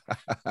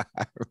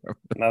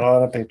 Not a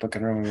lot of people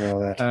can remember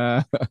all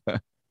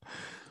that.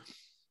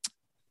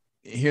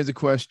 Here's a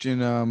question.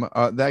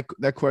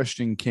 That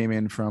question came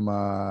in from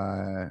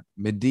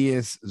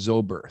Medias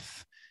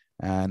Zolberth.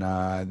 And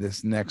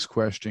this next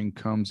question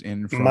comes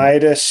in from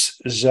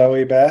Midas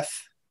Zoe Beth.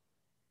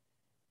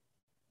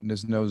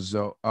 There's no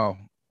Zoe. Oh,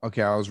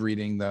 okay. I was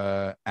reading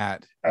the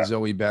at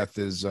Zoe Beth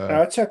is.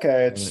 No, it's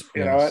okay. It's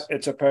you know what?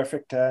 It's a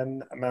perfect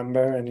 10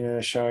 member, and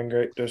you're showing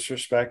great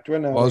disrespect. I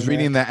was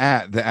reading the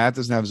at. The at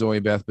doesn't have Zoe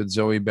Beth, but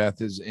Zoe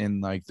Beth is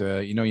in like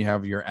the. You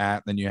have your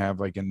at, then you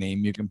have like a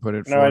name you can put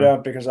it for. No, I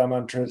don't, because I'm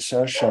on Truth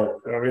Social.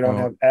 We don't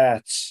have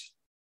ats.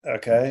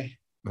 Okay.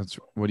 That's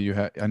what do you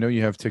have? I know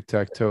you have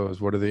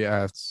tic-tac-toes. What are the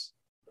ats?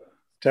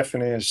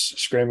 Tiffany is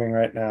screaming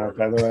right now.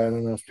 By the way, I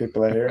don't know if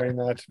people are hearing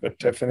that, but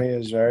Tiffany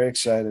is very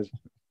excited.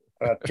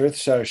 Truth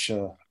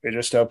Social. We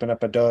just opened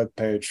up a dog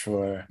page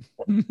for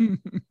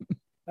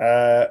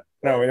her.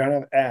 No, we don't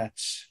have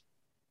ats.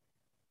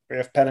 We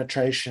have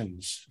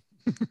penetrations.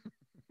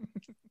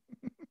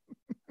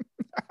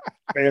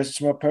 Because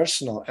it's more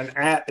personal. An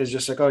at is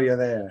just like, oh, you're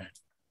there.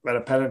 But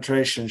a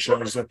penetration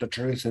shows that the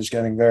truth is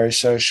getting very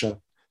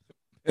social.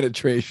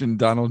 Penetration,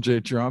 Donald J.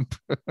 Trump.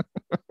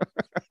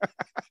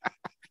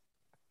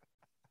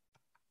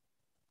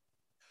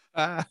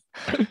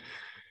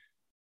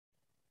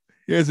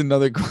 Here's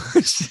another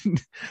question.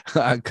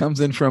 Comes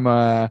in from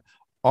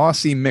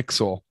Aussie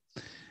Mixel.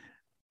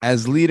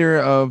 As leader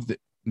of the,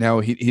 now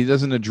he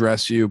doesn't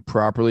address you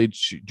properly. Do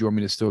you want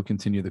me to still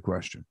continue the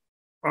question?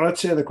 Well,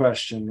 let's hear the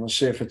question. We'll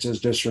see if it's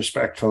as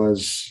disrespectful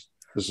as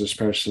this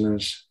person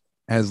is.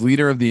 As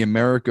leader of the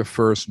America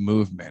First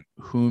movement,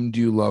 whom do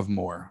you love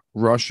more,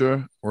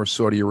 Russia or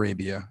Saudi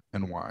Arabia,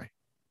 and why?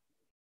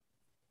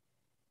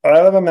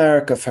 I love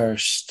America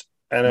first,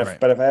 and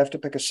but if I have to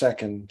pick a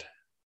second,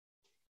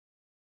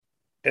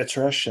 it's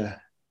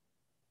Russia,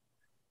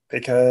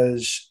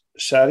 because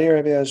Saudi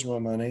Arabia has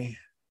more money,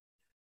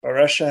 but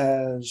Russia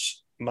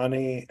has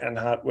money and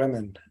hot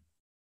women,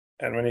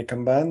 and when you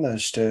combine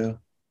those two,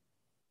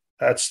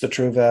 that's the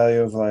true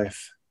value of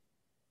life.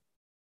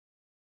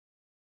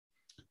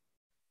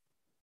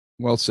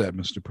 Well said,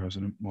 Mr.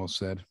 President. Well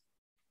said.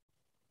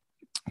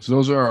 So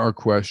those are our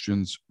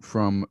questions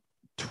from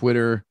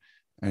Twitter.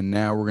 And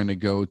now we're going to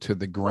go to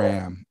the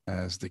gram,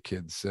 as the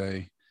kids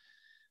say.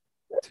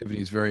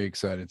 Tiffany's very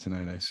excited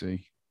tonight, I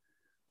see.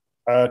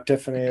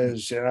 Tiffany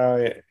is,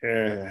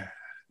 you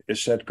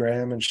said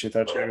gram, and she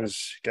thought she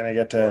was going to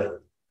get to,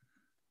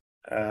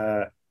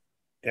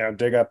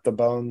 dig up the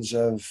bones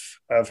of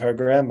her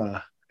grandma,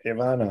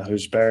 Ivana,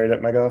 who's buried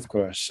at my golf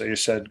course. So you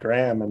said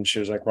gram, and she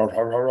was like,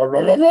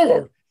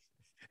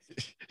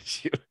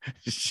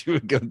 she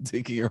would go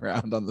digging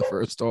around on the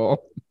first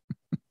hole.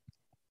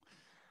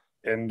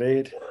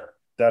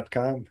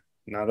 Indeed.com,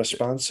 not a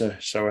sponsor,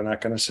 so we're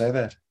not going to say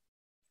that.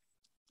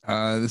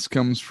 This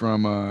comes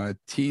from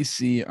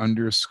TC_Libby.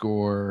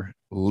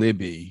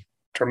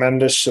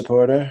 Tremendous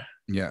supporter.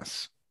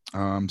 Yes.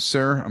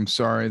 Sir, I'm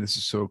sorry this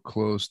is so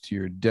close to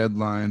your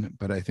deadline,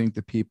 but I think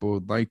the people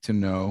would like to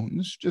know,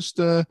 this is just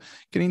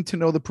getting to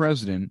know the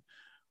president,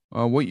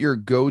 what your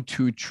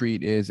go-to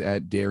treat is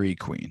at Dairy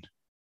Queen.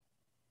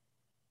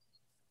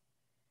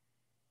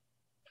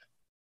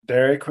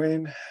 Dairy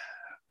Queen?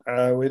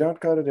 We don't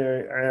go to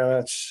Dairy. I know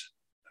that's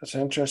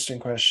an interesting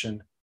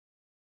question.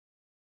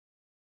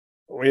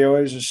 We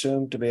always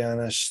assumed, to be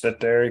honest,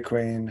 that Dairy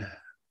Queen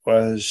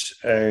was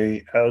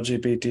a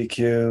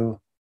LGBTQ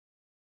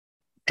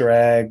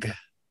drag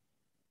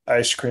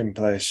ice cream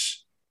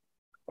place,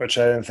 which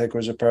I didn't think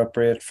was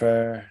appropriate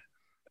for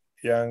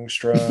young,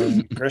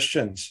 strong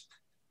Christians.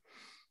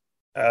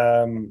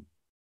 And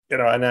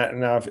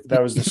now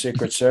that was the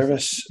Secret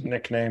Service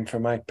nickname for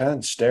Mike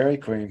Pence, Dairy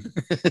Queen.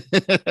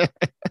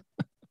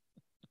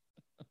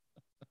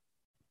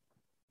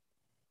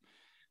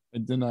 I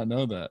did not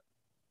know that.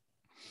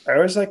 I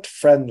always liked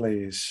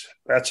Friendlies.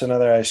 That's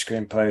another ice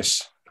cream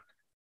place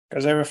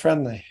because they were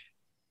friendly.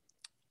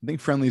 I think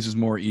Friendly's is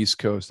more East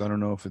Coast. I don't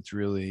know if it's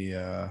really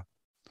all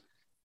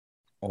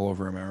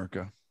over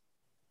America.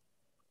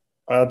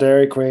 Well,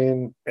 Dairy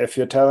Queen, if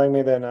you're telling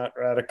me they're not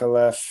radical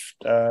left,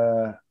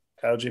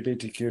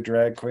 LGBTQ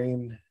drag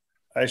queen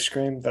ice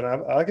cream, then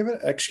I'll give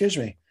it, excuse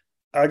me,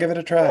 I'll give it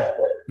a try.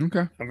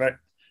 Okay.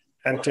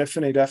 And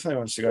Tiffany definitely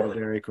wants to go to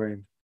Dairy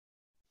Queen.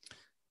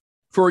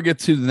 Before we get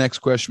to the next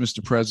question,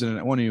 Mr. President,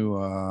 I want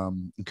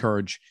to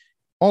encourage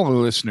all the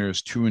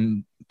listeners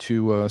to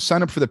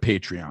sign up for the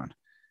Patreon.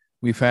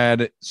 We've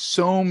had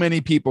so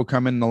many people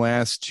come in the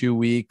last 2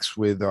 weeks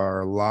with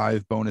our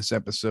live bonus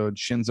episode,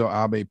 Shinzo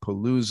Abe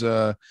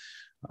Palooza,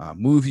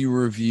 movie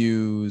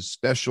reviews,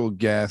 special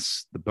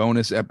guests, the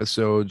bonus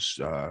episodes,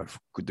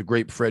 the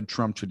great Fred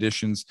Trump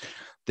traditions.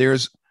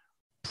 There's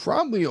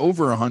probably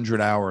over 100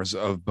 hours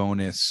of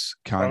bonus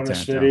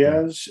content,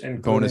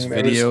 bonus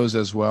videos,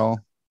 as well.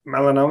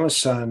 Melanoma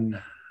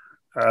Son.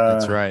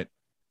 That's right.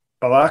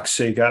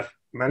 Biloxi got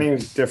many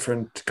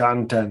different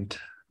content.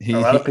 A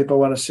lot of people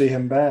want to see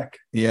him back.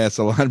 Yes,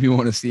 a lot of people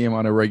want to see him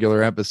on a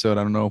regular episode.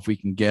 I don't know if we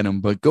can get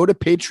him, but go to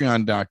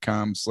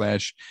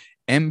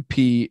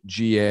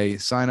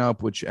patreon.com/MPGA. Sign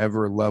up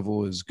whichever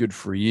level is good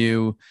for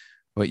you,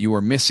 but you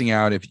are missing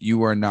out if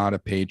you are not a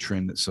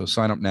patron. So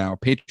sign up now,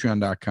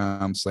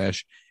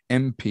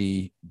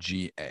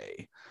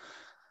 patreon.com/MPGA.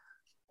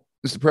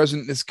 Mr.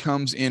 President, this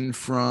comes in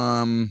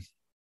from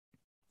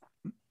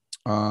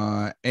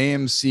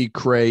AMC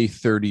Cray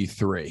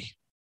 33.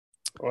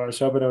 Well, I was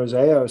hoping it was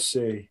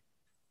AOC.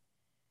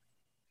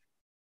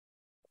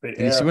 Did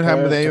you see what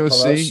happened with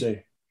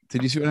AOC?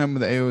 Did you see what happened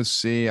with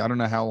AOC? I don't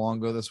know how long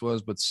ago this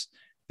was, but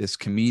this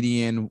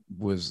comedian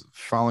was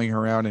following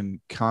her out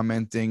and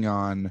commenting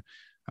on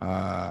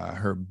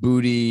her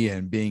booty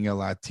and being a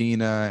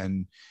Latina,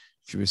 and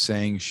she was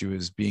saying she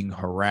was being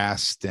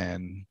harassed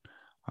and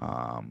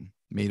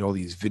made all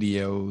these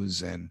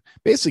videos and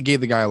basically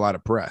gave the guy a lot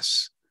of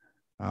press.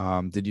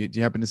 Did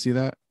you happen to see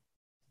that?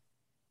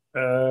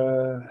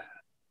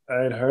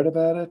 I had heard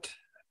about it,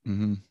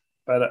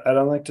 but I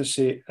don't like to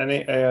see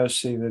any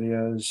AOC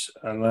videos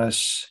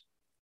unless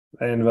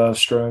they involve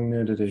strong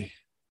nudity.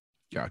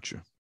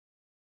 Gotcha.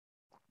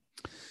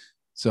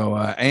 So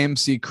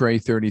AMC Cray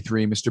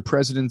 33, Mr.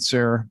 President,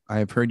 sir, I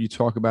have heard you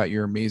talk about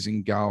your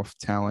amazing golf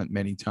talent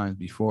many times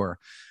before.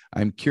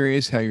 I'm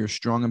curious how your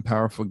strong and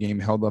powerful game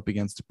held up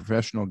against the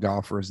professional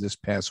golfers this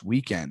past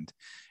weekend.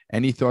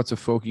 Any thoughts of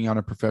focusing on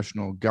a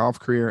professional golf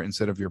career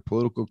instead of your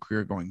political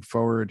career going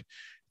forward?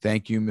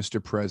 Thank you,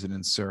 Mr.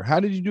 President, sir. How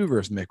did you do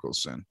versus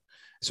Mickelson?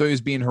 So he was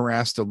being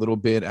harassed a little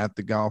bit at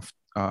the golf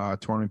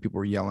tournament. People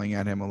were yelling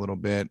at him a little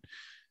bit.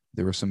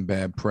 There was some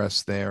bad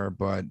press there,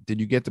 but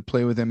did you get to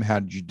play with him? How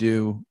did you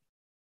do?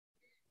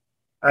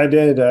 I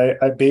did.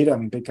 I beat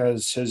him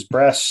because his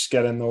breasts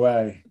get in the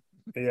way.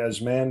 He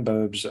has man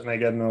boobs and they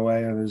get in the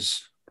way of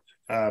his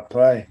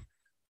play.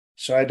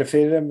 So I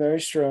defeated him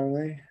very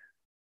strongly.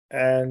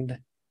 And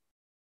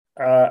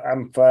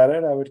I'm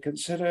flattered. I would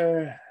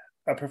consider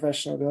a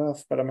professional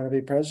golf, but I'm going to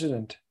be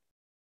president.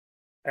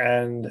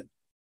 And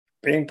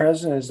being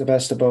president is the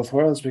best of both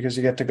worlds because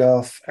you get to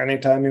golf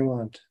anytime you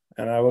want.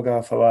 And I will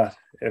golf a lot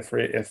if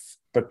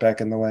put back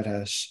in the White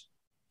House.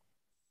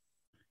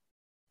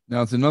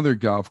 Now it's another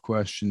golf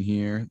question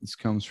here. This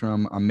comes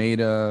from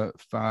Ameda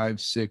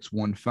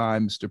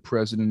 5615, Mr.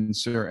 President,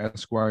 sir,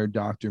 Esquire,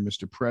 Doctor,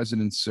 Mr.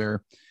 President,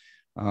 sir.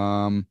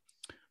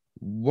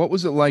 What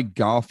was it like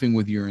golfing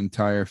with your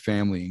entire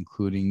family,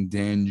 including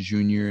Dan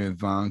Jr.,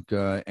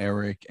 Ivanka,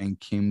 Eric, and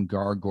Kim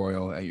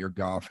Gargoyle at your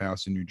golf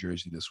house in New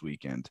Jersey this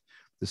weekend,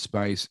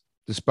 despite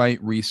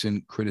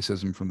recent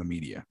criticism from the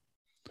media?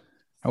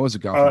 How was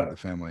it golfing with the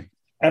family?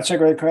 That's a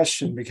great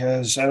question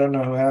because I don't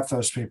know who half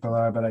those people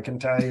are, but I can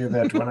tell you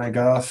that when I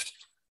golfed,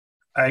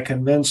 I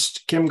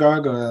convinced Kim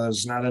Gargoyle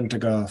is not into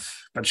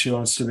golf, but she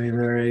wants to be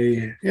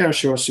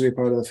she wants to be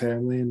part of the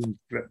family and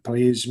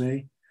please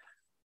me.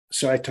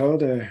 So I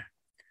told her,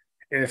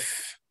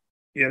 if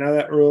you know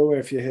that rule where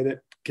if you hit it,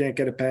 can't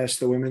get it past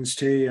the women's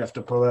tee, you have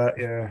to pull out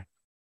your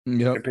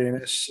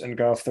penis and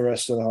golf the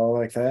rest of the hole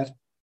like that.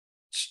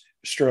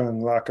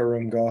 Strong locker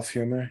room golf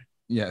humor.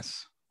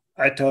 Yes.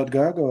 I told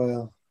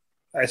Gargoyle,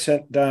 I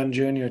sent Don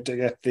Jr. to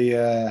get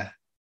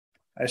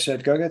I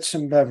said, go get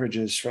some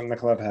beverages from the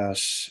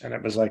clubhouse. And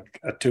it was like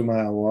a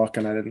 2-mile walk,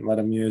 and I didn't let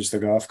him use the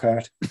golf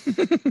cart.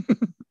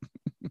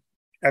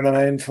 And then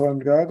I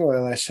informed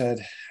Gargoyle, I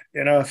said,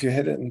 if you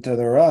hit it into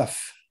the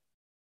rough,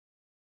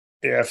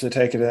 you have to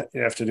take it.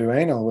 You have to do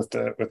anal with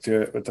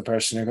the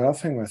person you're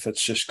golfing with.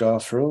 It's just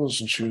golf rules.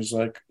 And she was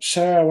like,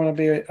 "Sir, I won't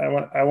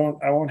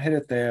hit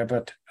it there,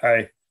 but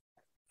I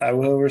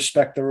will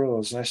respect the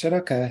rules." And I said,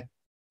 "Okay."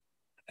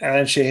 And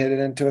then she hit it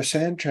into a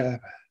sand trap,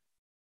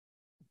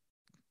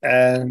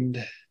 and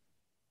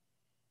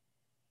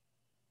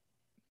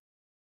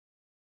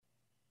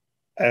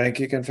I think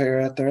you can figure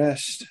out the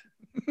rest.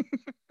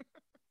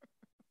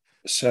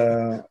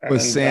 So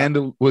was sand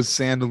a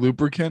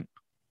lubricant?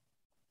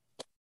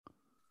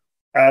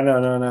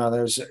 No.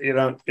 There's you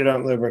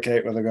don't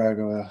lubricate with a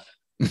gargoyle.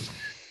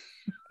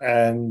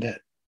 And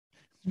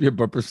Your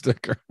bumper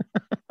sticker.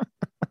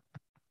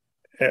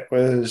 it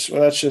was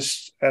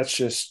that's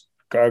just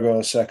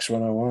gargoyle sex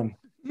 101.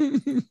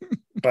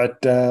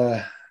 But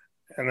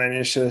and then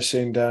you should have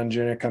seen Don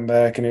Jr. come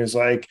back and he was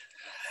like,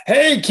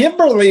 "Hey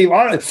Kimberly,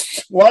 why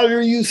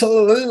are you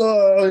so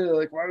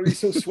like why are you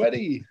so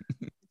sweaty?"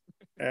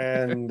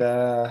 And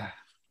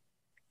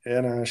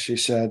she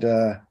said,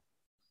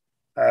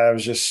 I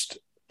was just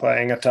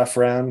playing a tough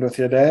round with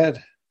your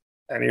dad.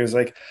 And he was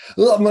like,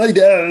 "Oh, my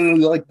dad is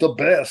like the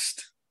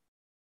best."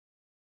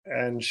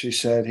 And she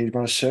said, "He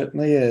most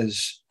certainly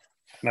is."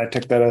 And I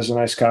took that as a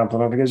nice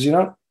compliment because,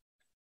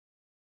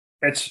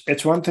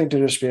 it's one thing to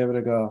just be able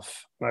to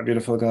golf, my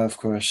beautiful golf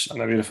course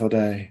on a beautiful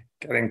day,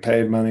 getting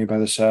paid money by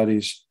the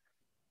Saudis.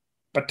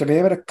 But to be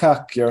able to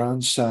cuck your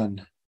own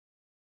son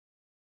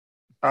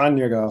on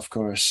your golf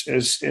course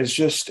is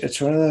just, it's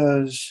one of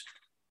those,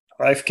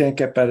 life can't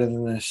get better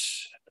than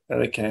this.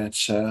 Really can't.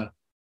 So,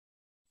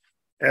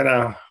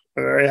 we're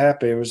very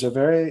happy. It was a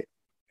very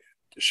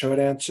short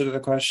answer to the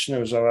question. It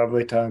was a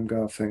lovely time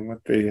golfing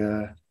with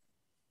the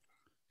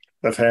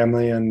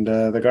family and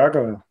the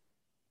gargoyle.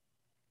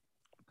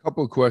 A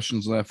couple of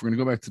questions left. We're going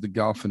to go back to the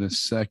golf in a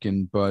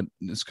second, but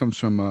this comes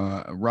from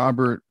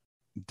Robert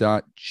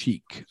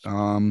Cheek.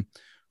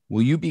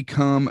 Will you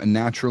become a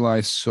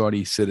naturalized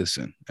Saudi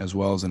citizen as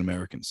well as an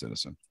American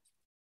citizen?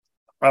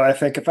 Well, I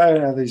think if I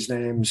had these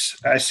names,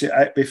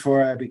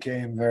 before I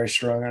became very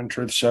strong on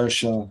Truth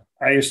Social,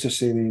 I used to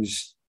see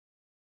these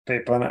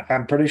people, and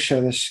I'm pretty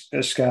sure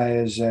this guy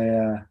is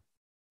I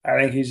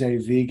think he's a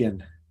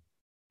vegan.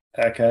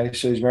 Okay,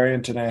 so he's very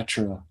into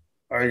natural.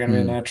 Are you going to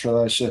be a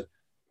naturalist?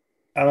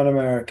 I'm an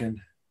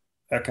American.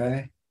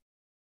 Okay,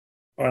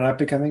 we're not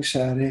becoming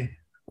Saudi.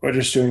 We're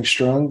just doing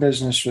strong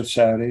business with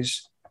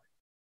Saudis.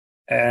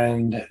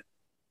 And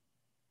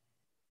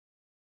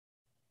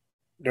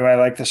do I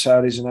like the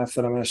Saudis enough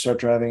that I'm going to start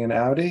driving an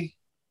Audi?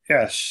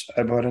 Yes,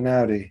 I bought an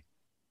Audi.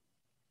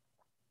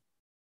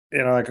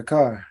 Like a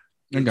car.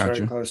 I It's got very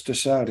you. close to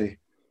Saudi.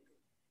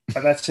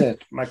 But that's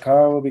it. My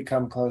car will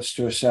become close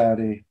to a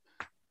Saudi.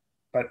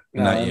 But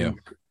no, Not you.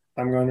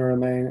 I'm going to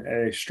remain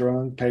a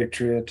strong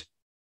patriot,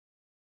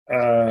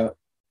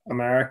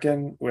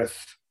 American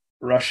with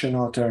Russian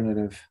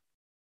alternative.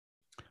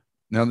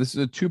 Now, this is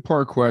a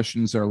two-part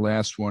question. It's our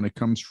last one. It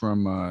comes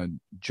from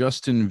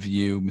Justin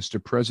View,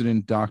 Mr.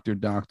 President, Dr.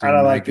 I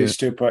don't like Mega. these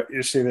two, but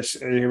you see this,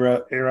 he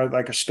wrote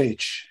like a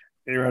speech.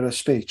 He wrote a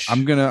speech.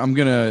 I'm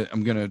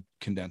gonna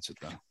condense it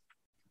though.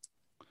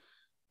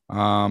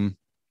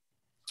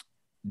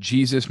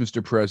 Jesus,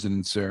 Mr.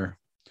 President, sir.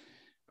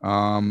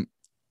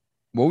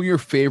 What were your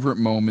favorite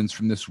moments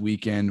from this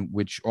weekend,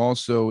 which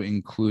also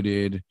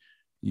included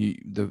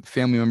the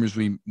family members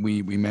we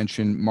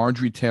mentioned?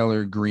 Marjorie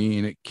Taylor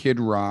Greene, Kid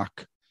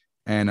Rock,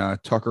 and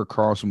Tucker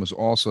Carlson was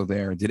also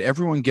there. Did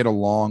everyone get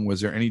along?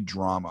 Was there any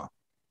drama?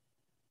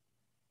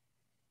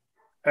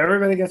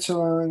 Everybody gets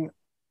along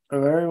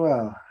very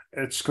well.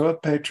 It's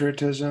called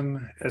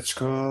patriotism. It's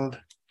called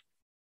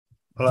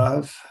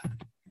love.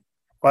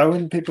 Why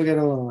wouldn't people get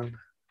along?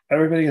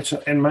 Everybody gets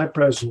in my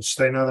presence.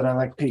 They know that I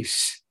like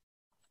peace.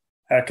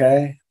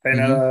 Okay? They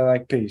know that I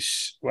like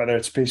peace. Whether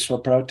it's peaceful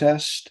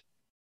protest,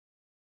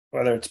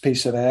 whether it's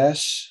piece of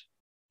ass,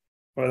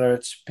 whether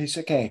it's piece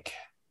of cake.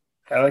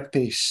 I like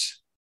peace.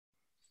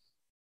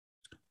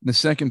 The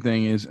second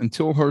thing is,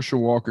 until Herschel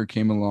Walker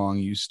came along,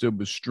 you stood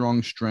with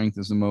strong strength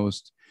as the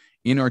most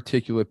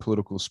inarticulate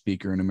political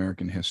speaker in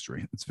American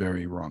history. It's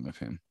very wrong of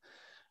him.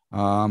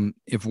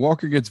 If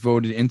Walker gets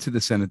voted into the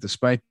Senate,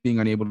 despite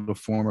being unable to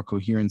form a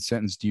coherent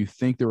sentence, do you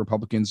think the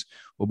Republicans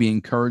will be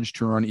encouraged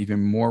to run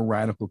even more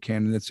radical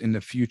candidates in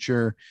the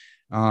future?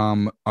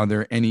 Are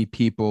there any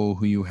people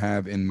who you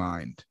have in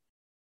mind?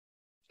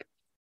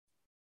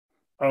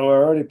 Oh,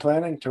 we're already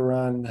planning to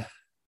run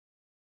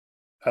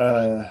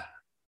the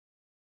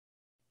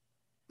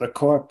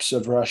corpse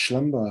of Rush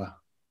Limbaugh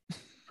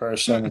for a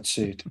Senate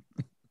seat.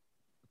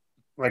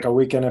 Like a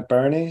Weekend at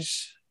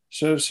Bernie's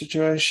sort of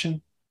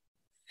situation.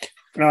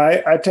 No,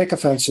 I take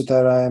offense at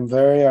that. I am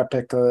very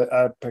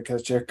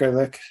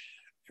articulate,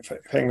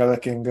 finger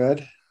licking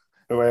good,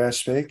 the way I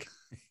speak.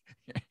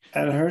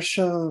 And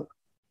Herschel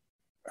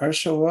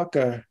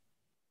Walker,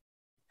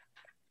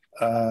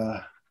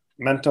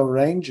 mental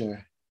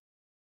ranger,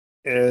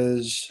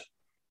 is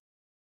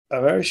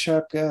a very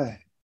sharp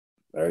guy.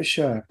 Very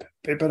sharp.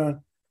 People don't.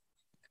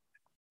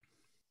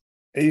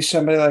 He's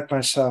somebody like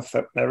myself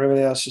that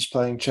everybody else is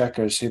playing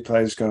checkers. He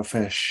plays Go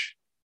Fish.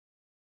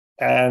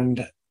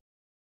 And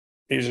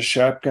he's a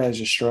sharp guy.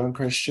 He's a strong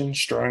Christian,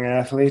 strong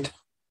athlete,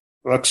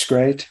 looks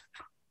great.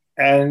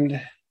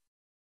 And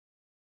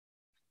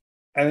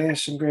I think he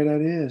has some great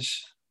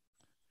ideas.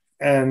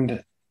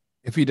 And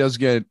if he does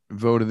get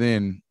voted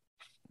in,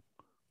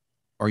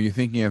 are you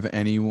thinking of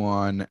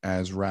anyone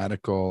as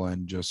radical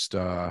and just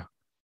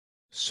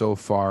so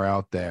far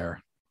out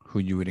there who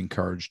you would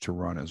encourage to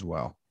run as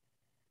well?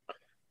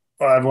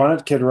 Well, I've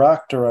wanted Kid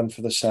Rock to run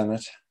for the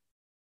Senate.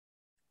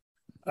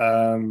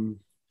 The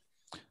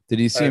Did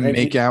you see him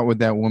make out with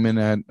that woman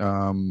at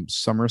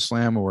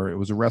SummerSlam, or it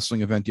was a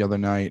wrestling event the other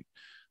night?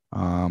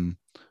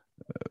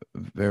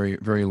 Very,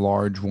 very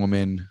large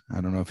woman.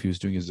 I don't know if he was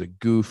doing it as a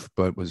goof,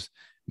 but was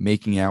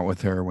making out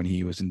with her when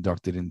he was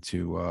inducted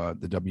into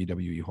the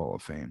WWE Hall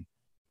of Fame.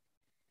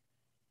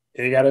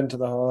 He got into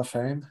the Hall of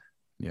Fame?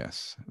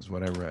 Yes, is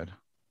what I read.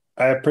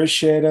 I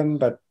appreciate him,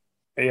 but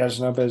he has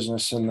no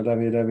business in the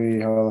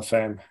WWE Hall of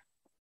Fame.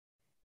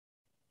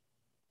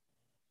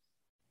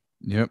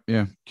 Yep,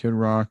 yeah. Kid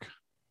Rock.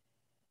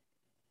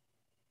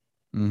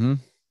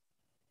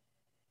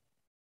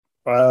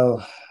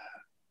 Well,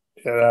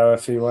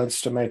 if he wants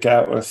to make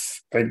out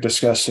with big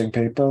disgusting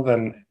people,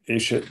 then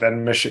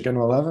Michigan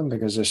will love him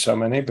because there's so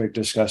many big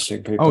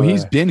disgusting people. Oh,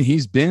 he's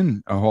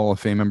been a Hall of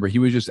Fame member. He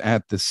was just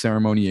at the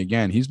ceremony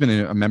again. He's been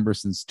a member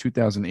since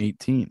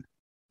 2018.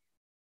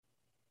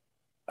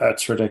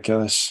 That's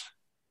ridiculous.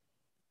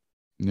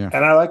 Yeah.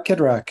 And I like Kid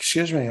Rock.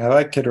 Excuse me. I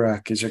like Kid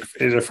Rock. He's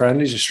a friend.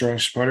 He's a strong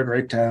supporter.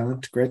 Great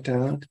talent.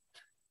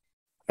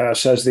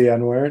 Says the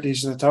N-word.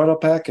 He's the total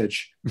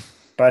package.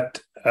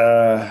 But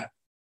I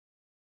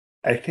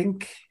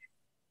think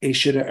he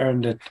should have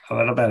earned it a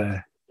little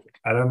better.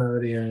 I don't know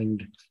that he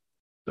earned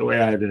the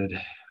way I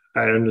did.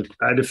 I earned it.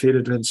 I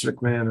defeated Vince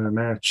McMahon in a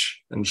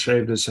match and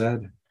shaved his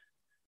head.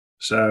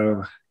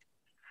 So,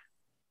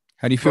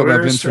 how do you feel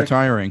about Vince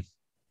retiring?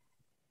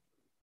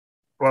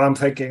 Well, I'm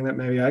thinking that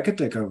maybe I could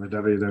take over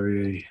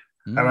WWE.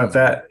 How about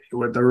that?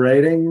 With the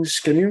ratings,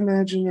 can you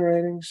imagine the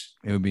ratings?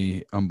 It would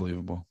be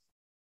unbelievable.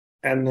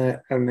 And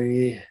the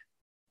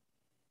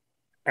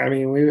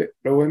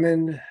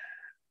women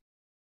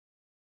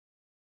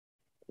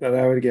that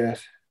I would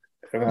get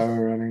if I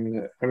were running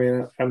it.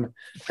 And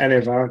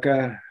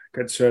Ivanka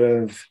could sort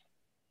of,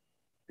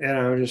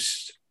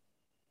 just,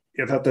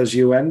 you thought those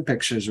UN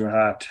pictures were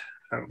hot.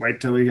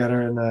 Wait till we got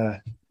her in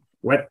a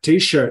wet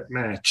t-shirt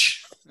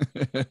match.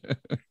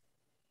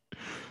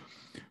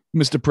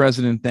 Mr.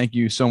 President, thank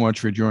you so much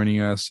for joining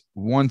us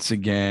once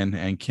again,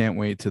 and can't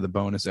wait to the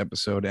bonus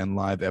episode and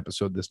live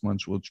episode this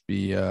month, which will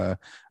be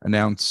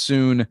announced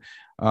soon.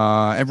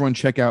 Everyone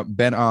check out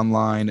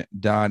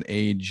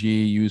betonline.ag.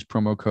 Use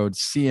promo code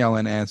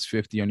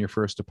CLNS50 on your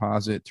first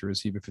deposit to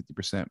receive a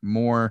 50%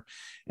 more.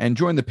 And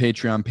join the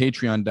Patreon,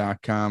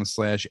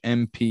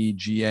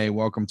 patreon.com/MPGA.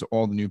 Welcome to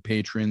all the new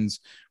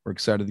patrons. We're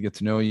excited to get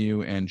to know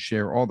you and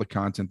share all the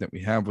content that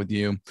we have with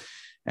you.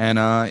 And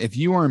if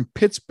you are in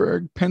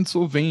Pittsburgh,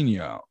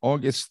 Pennsylvania,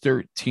 August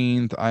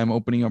 13th, I am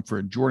opening up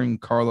for Jordan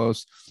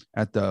Carlos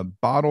at the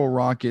Bottle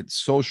Rocket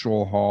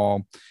Social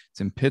Hall. It's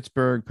in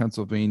Pittsburgh,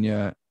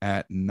 Pennsylvania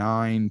at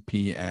 9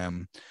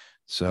 p.m.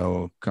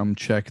 So come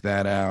check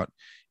that out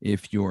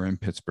if you're in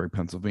Pittsburgh,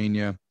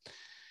 Pennsylvania.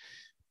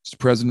 Mr.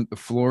 President, the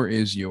floor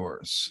is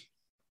yours.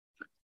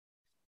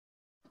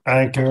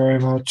 Thank you very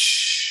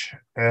much.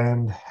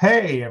 And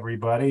hey,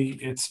 everybody,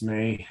 it's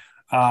me.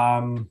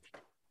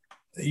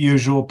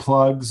 Usual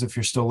plugs, if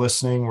you're still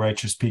listening,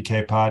 Righteous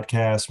PK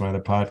Podcast, my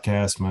other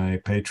podcast, my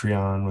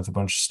Patreon with a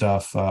bunch of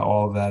stuff.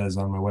 All of that is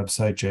on my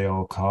website,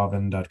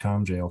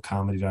 jlcolvin.com,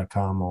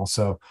 jlcomedy.com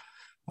also.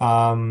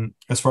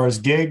 As far as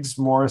gigs,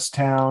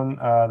 Morristown,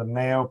 the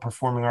Mayo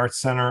Performing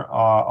Arts Center,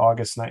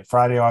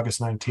 Friday,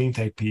 August 19th,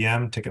 8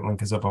 p.m. Ticket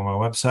link is up on my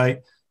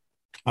website.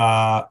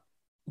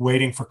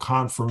 Waiting for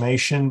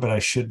confirmation, but I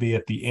should be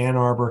at the Ann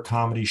Arbor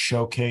Comedy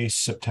Showcase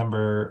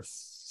September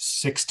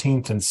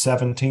 16th and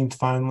 17th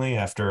finally,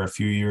 after a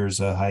few years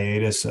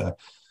hiatus.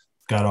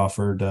 Got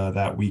offered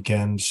that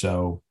weekend.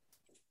 So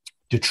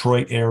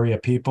Detroit area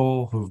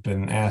people who've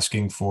been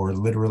asking for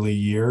literally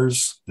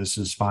years, this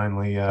is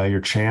finally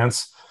your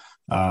chance.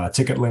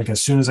 Ticket link,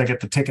 as soon as I get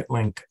the ticket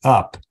link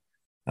up,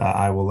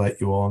 I will let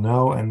you all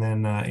know. And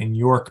then in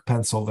York,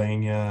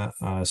 Pennsylvania,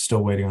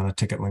 still waiting on a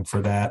ticket link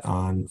for that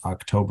on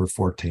October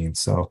 14th.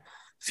 So a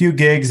few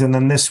gigs. And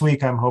then this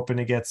week I'm hoping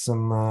to get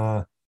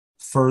some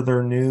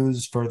further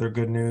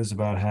good news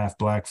about Half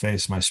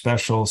Blackface, my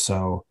special.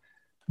 So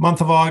month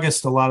of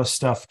August, a lot of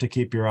stuff to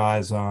keep your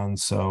eyes on.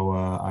 So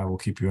I will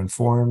keep you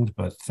informed,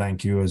 but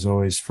thank you as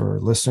always for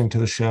listening to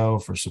the show,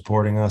 for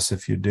supporting us.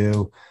 If you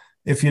do,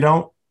 if you're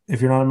not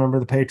a member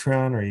of the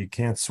Patreon, or you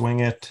can't swing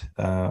it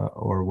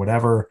or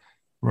whatever,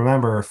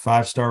 remember,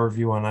 5-star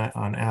review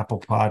on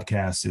Apple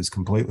Podcasts is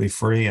completely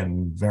free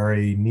and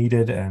very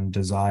needed and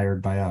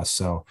desired by us.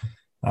 So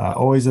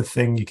always a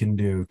thing you can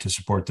do to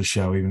support the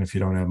show, even if you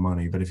don't have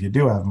money. But if you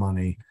do have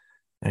money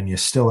and you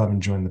still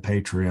haven't joined the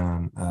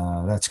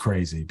Patreon, that's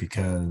crazy,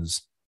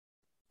 because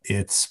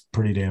it's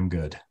pretty damn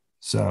good.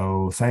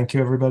 So thank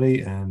you,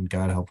 everybody, and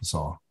God help us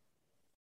all.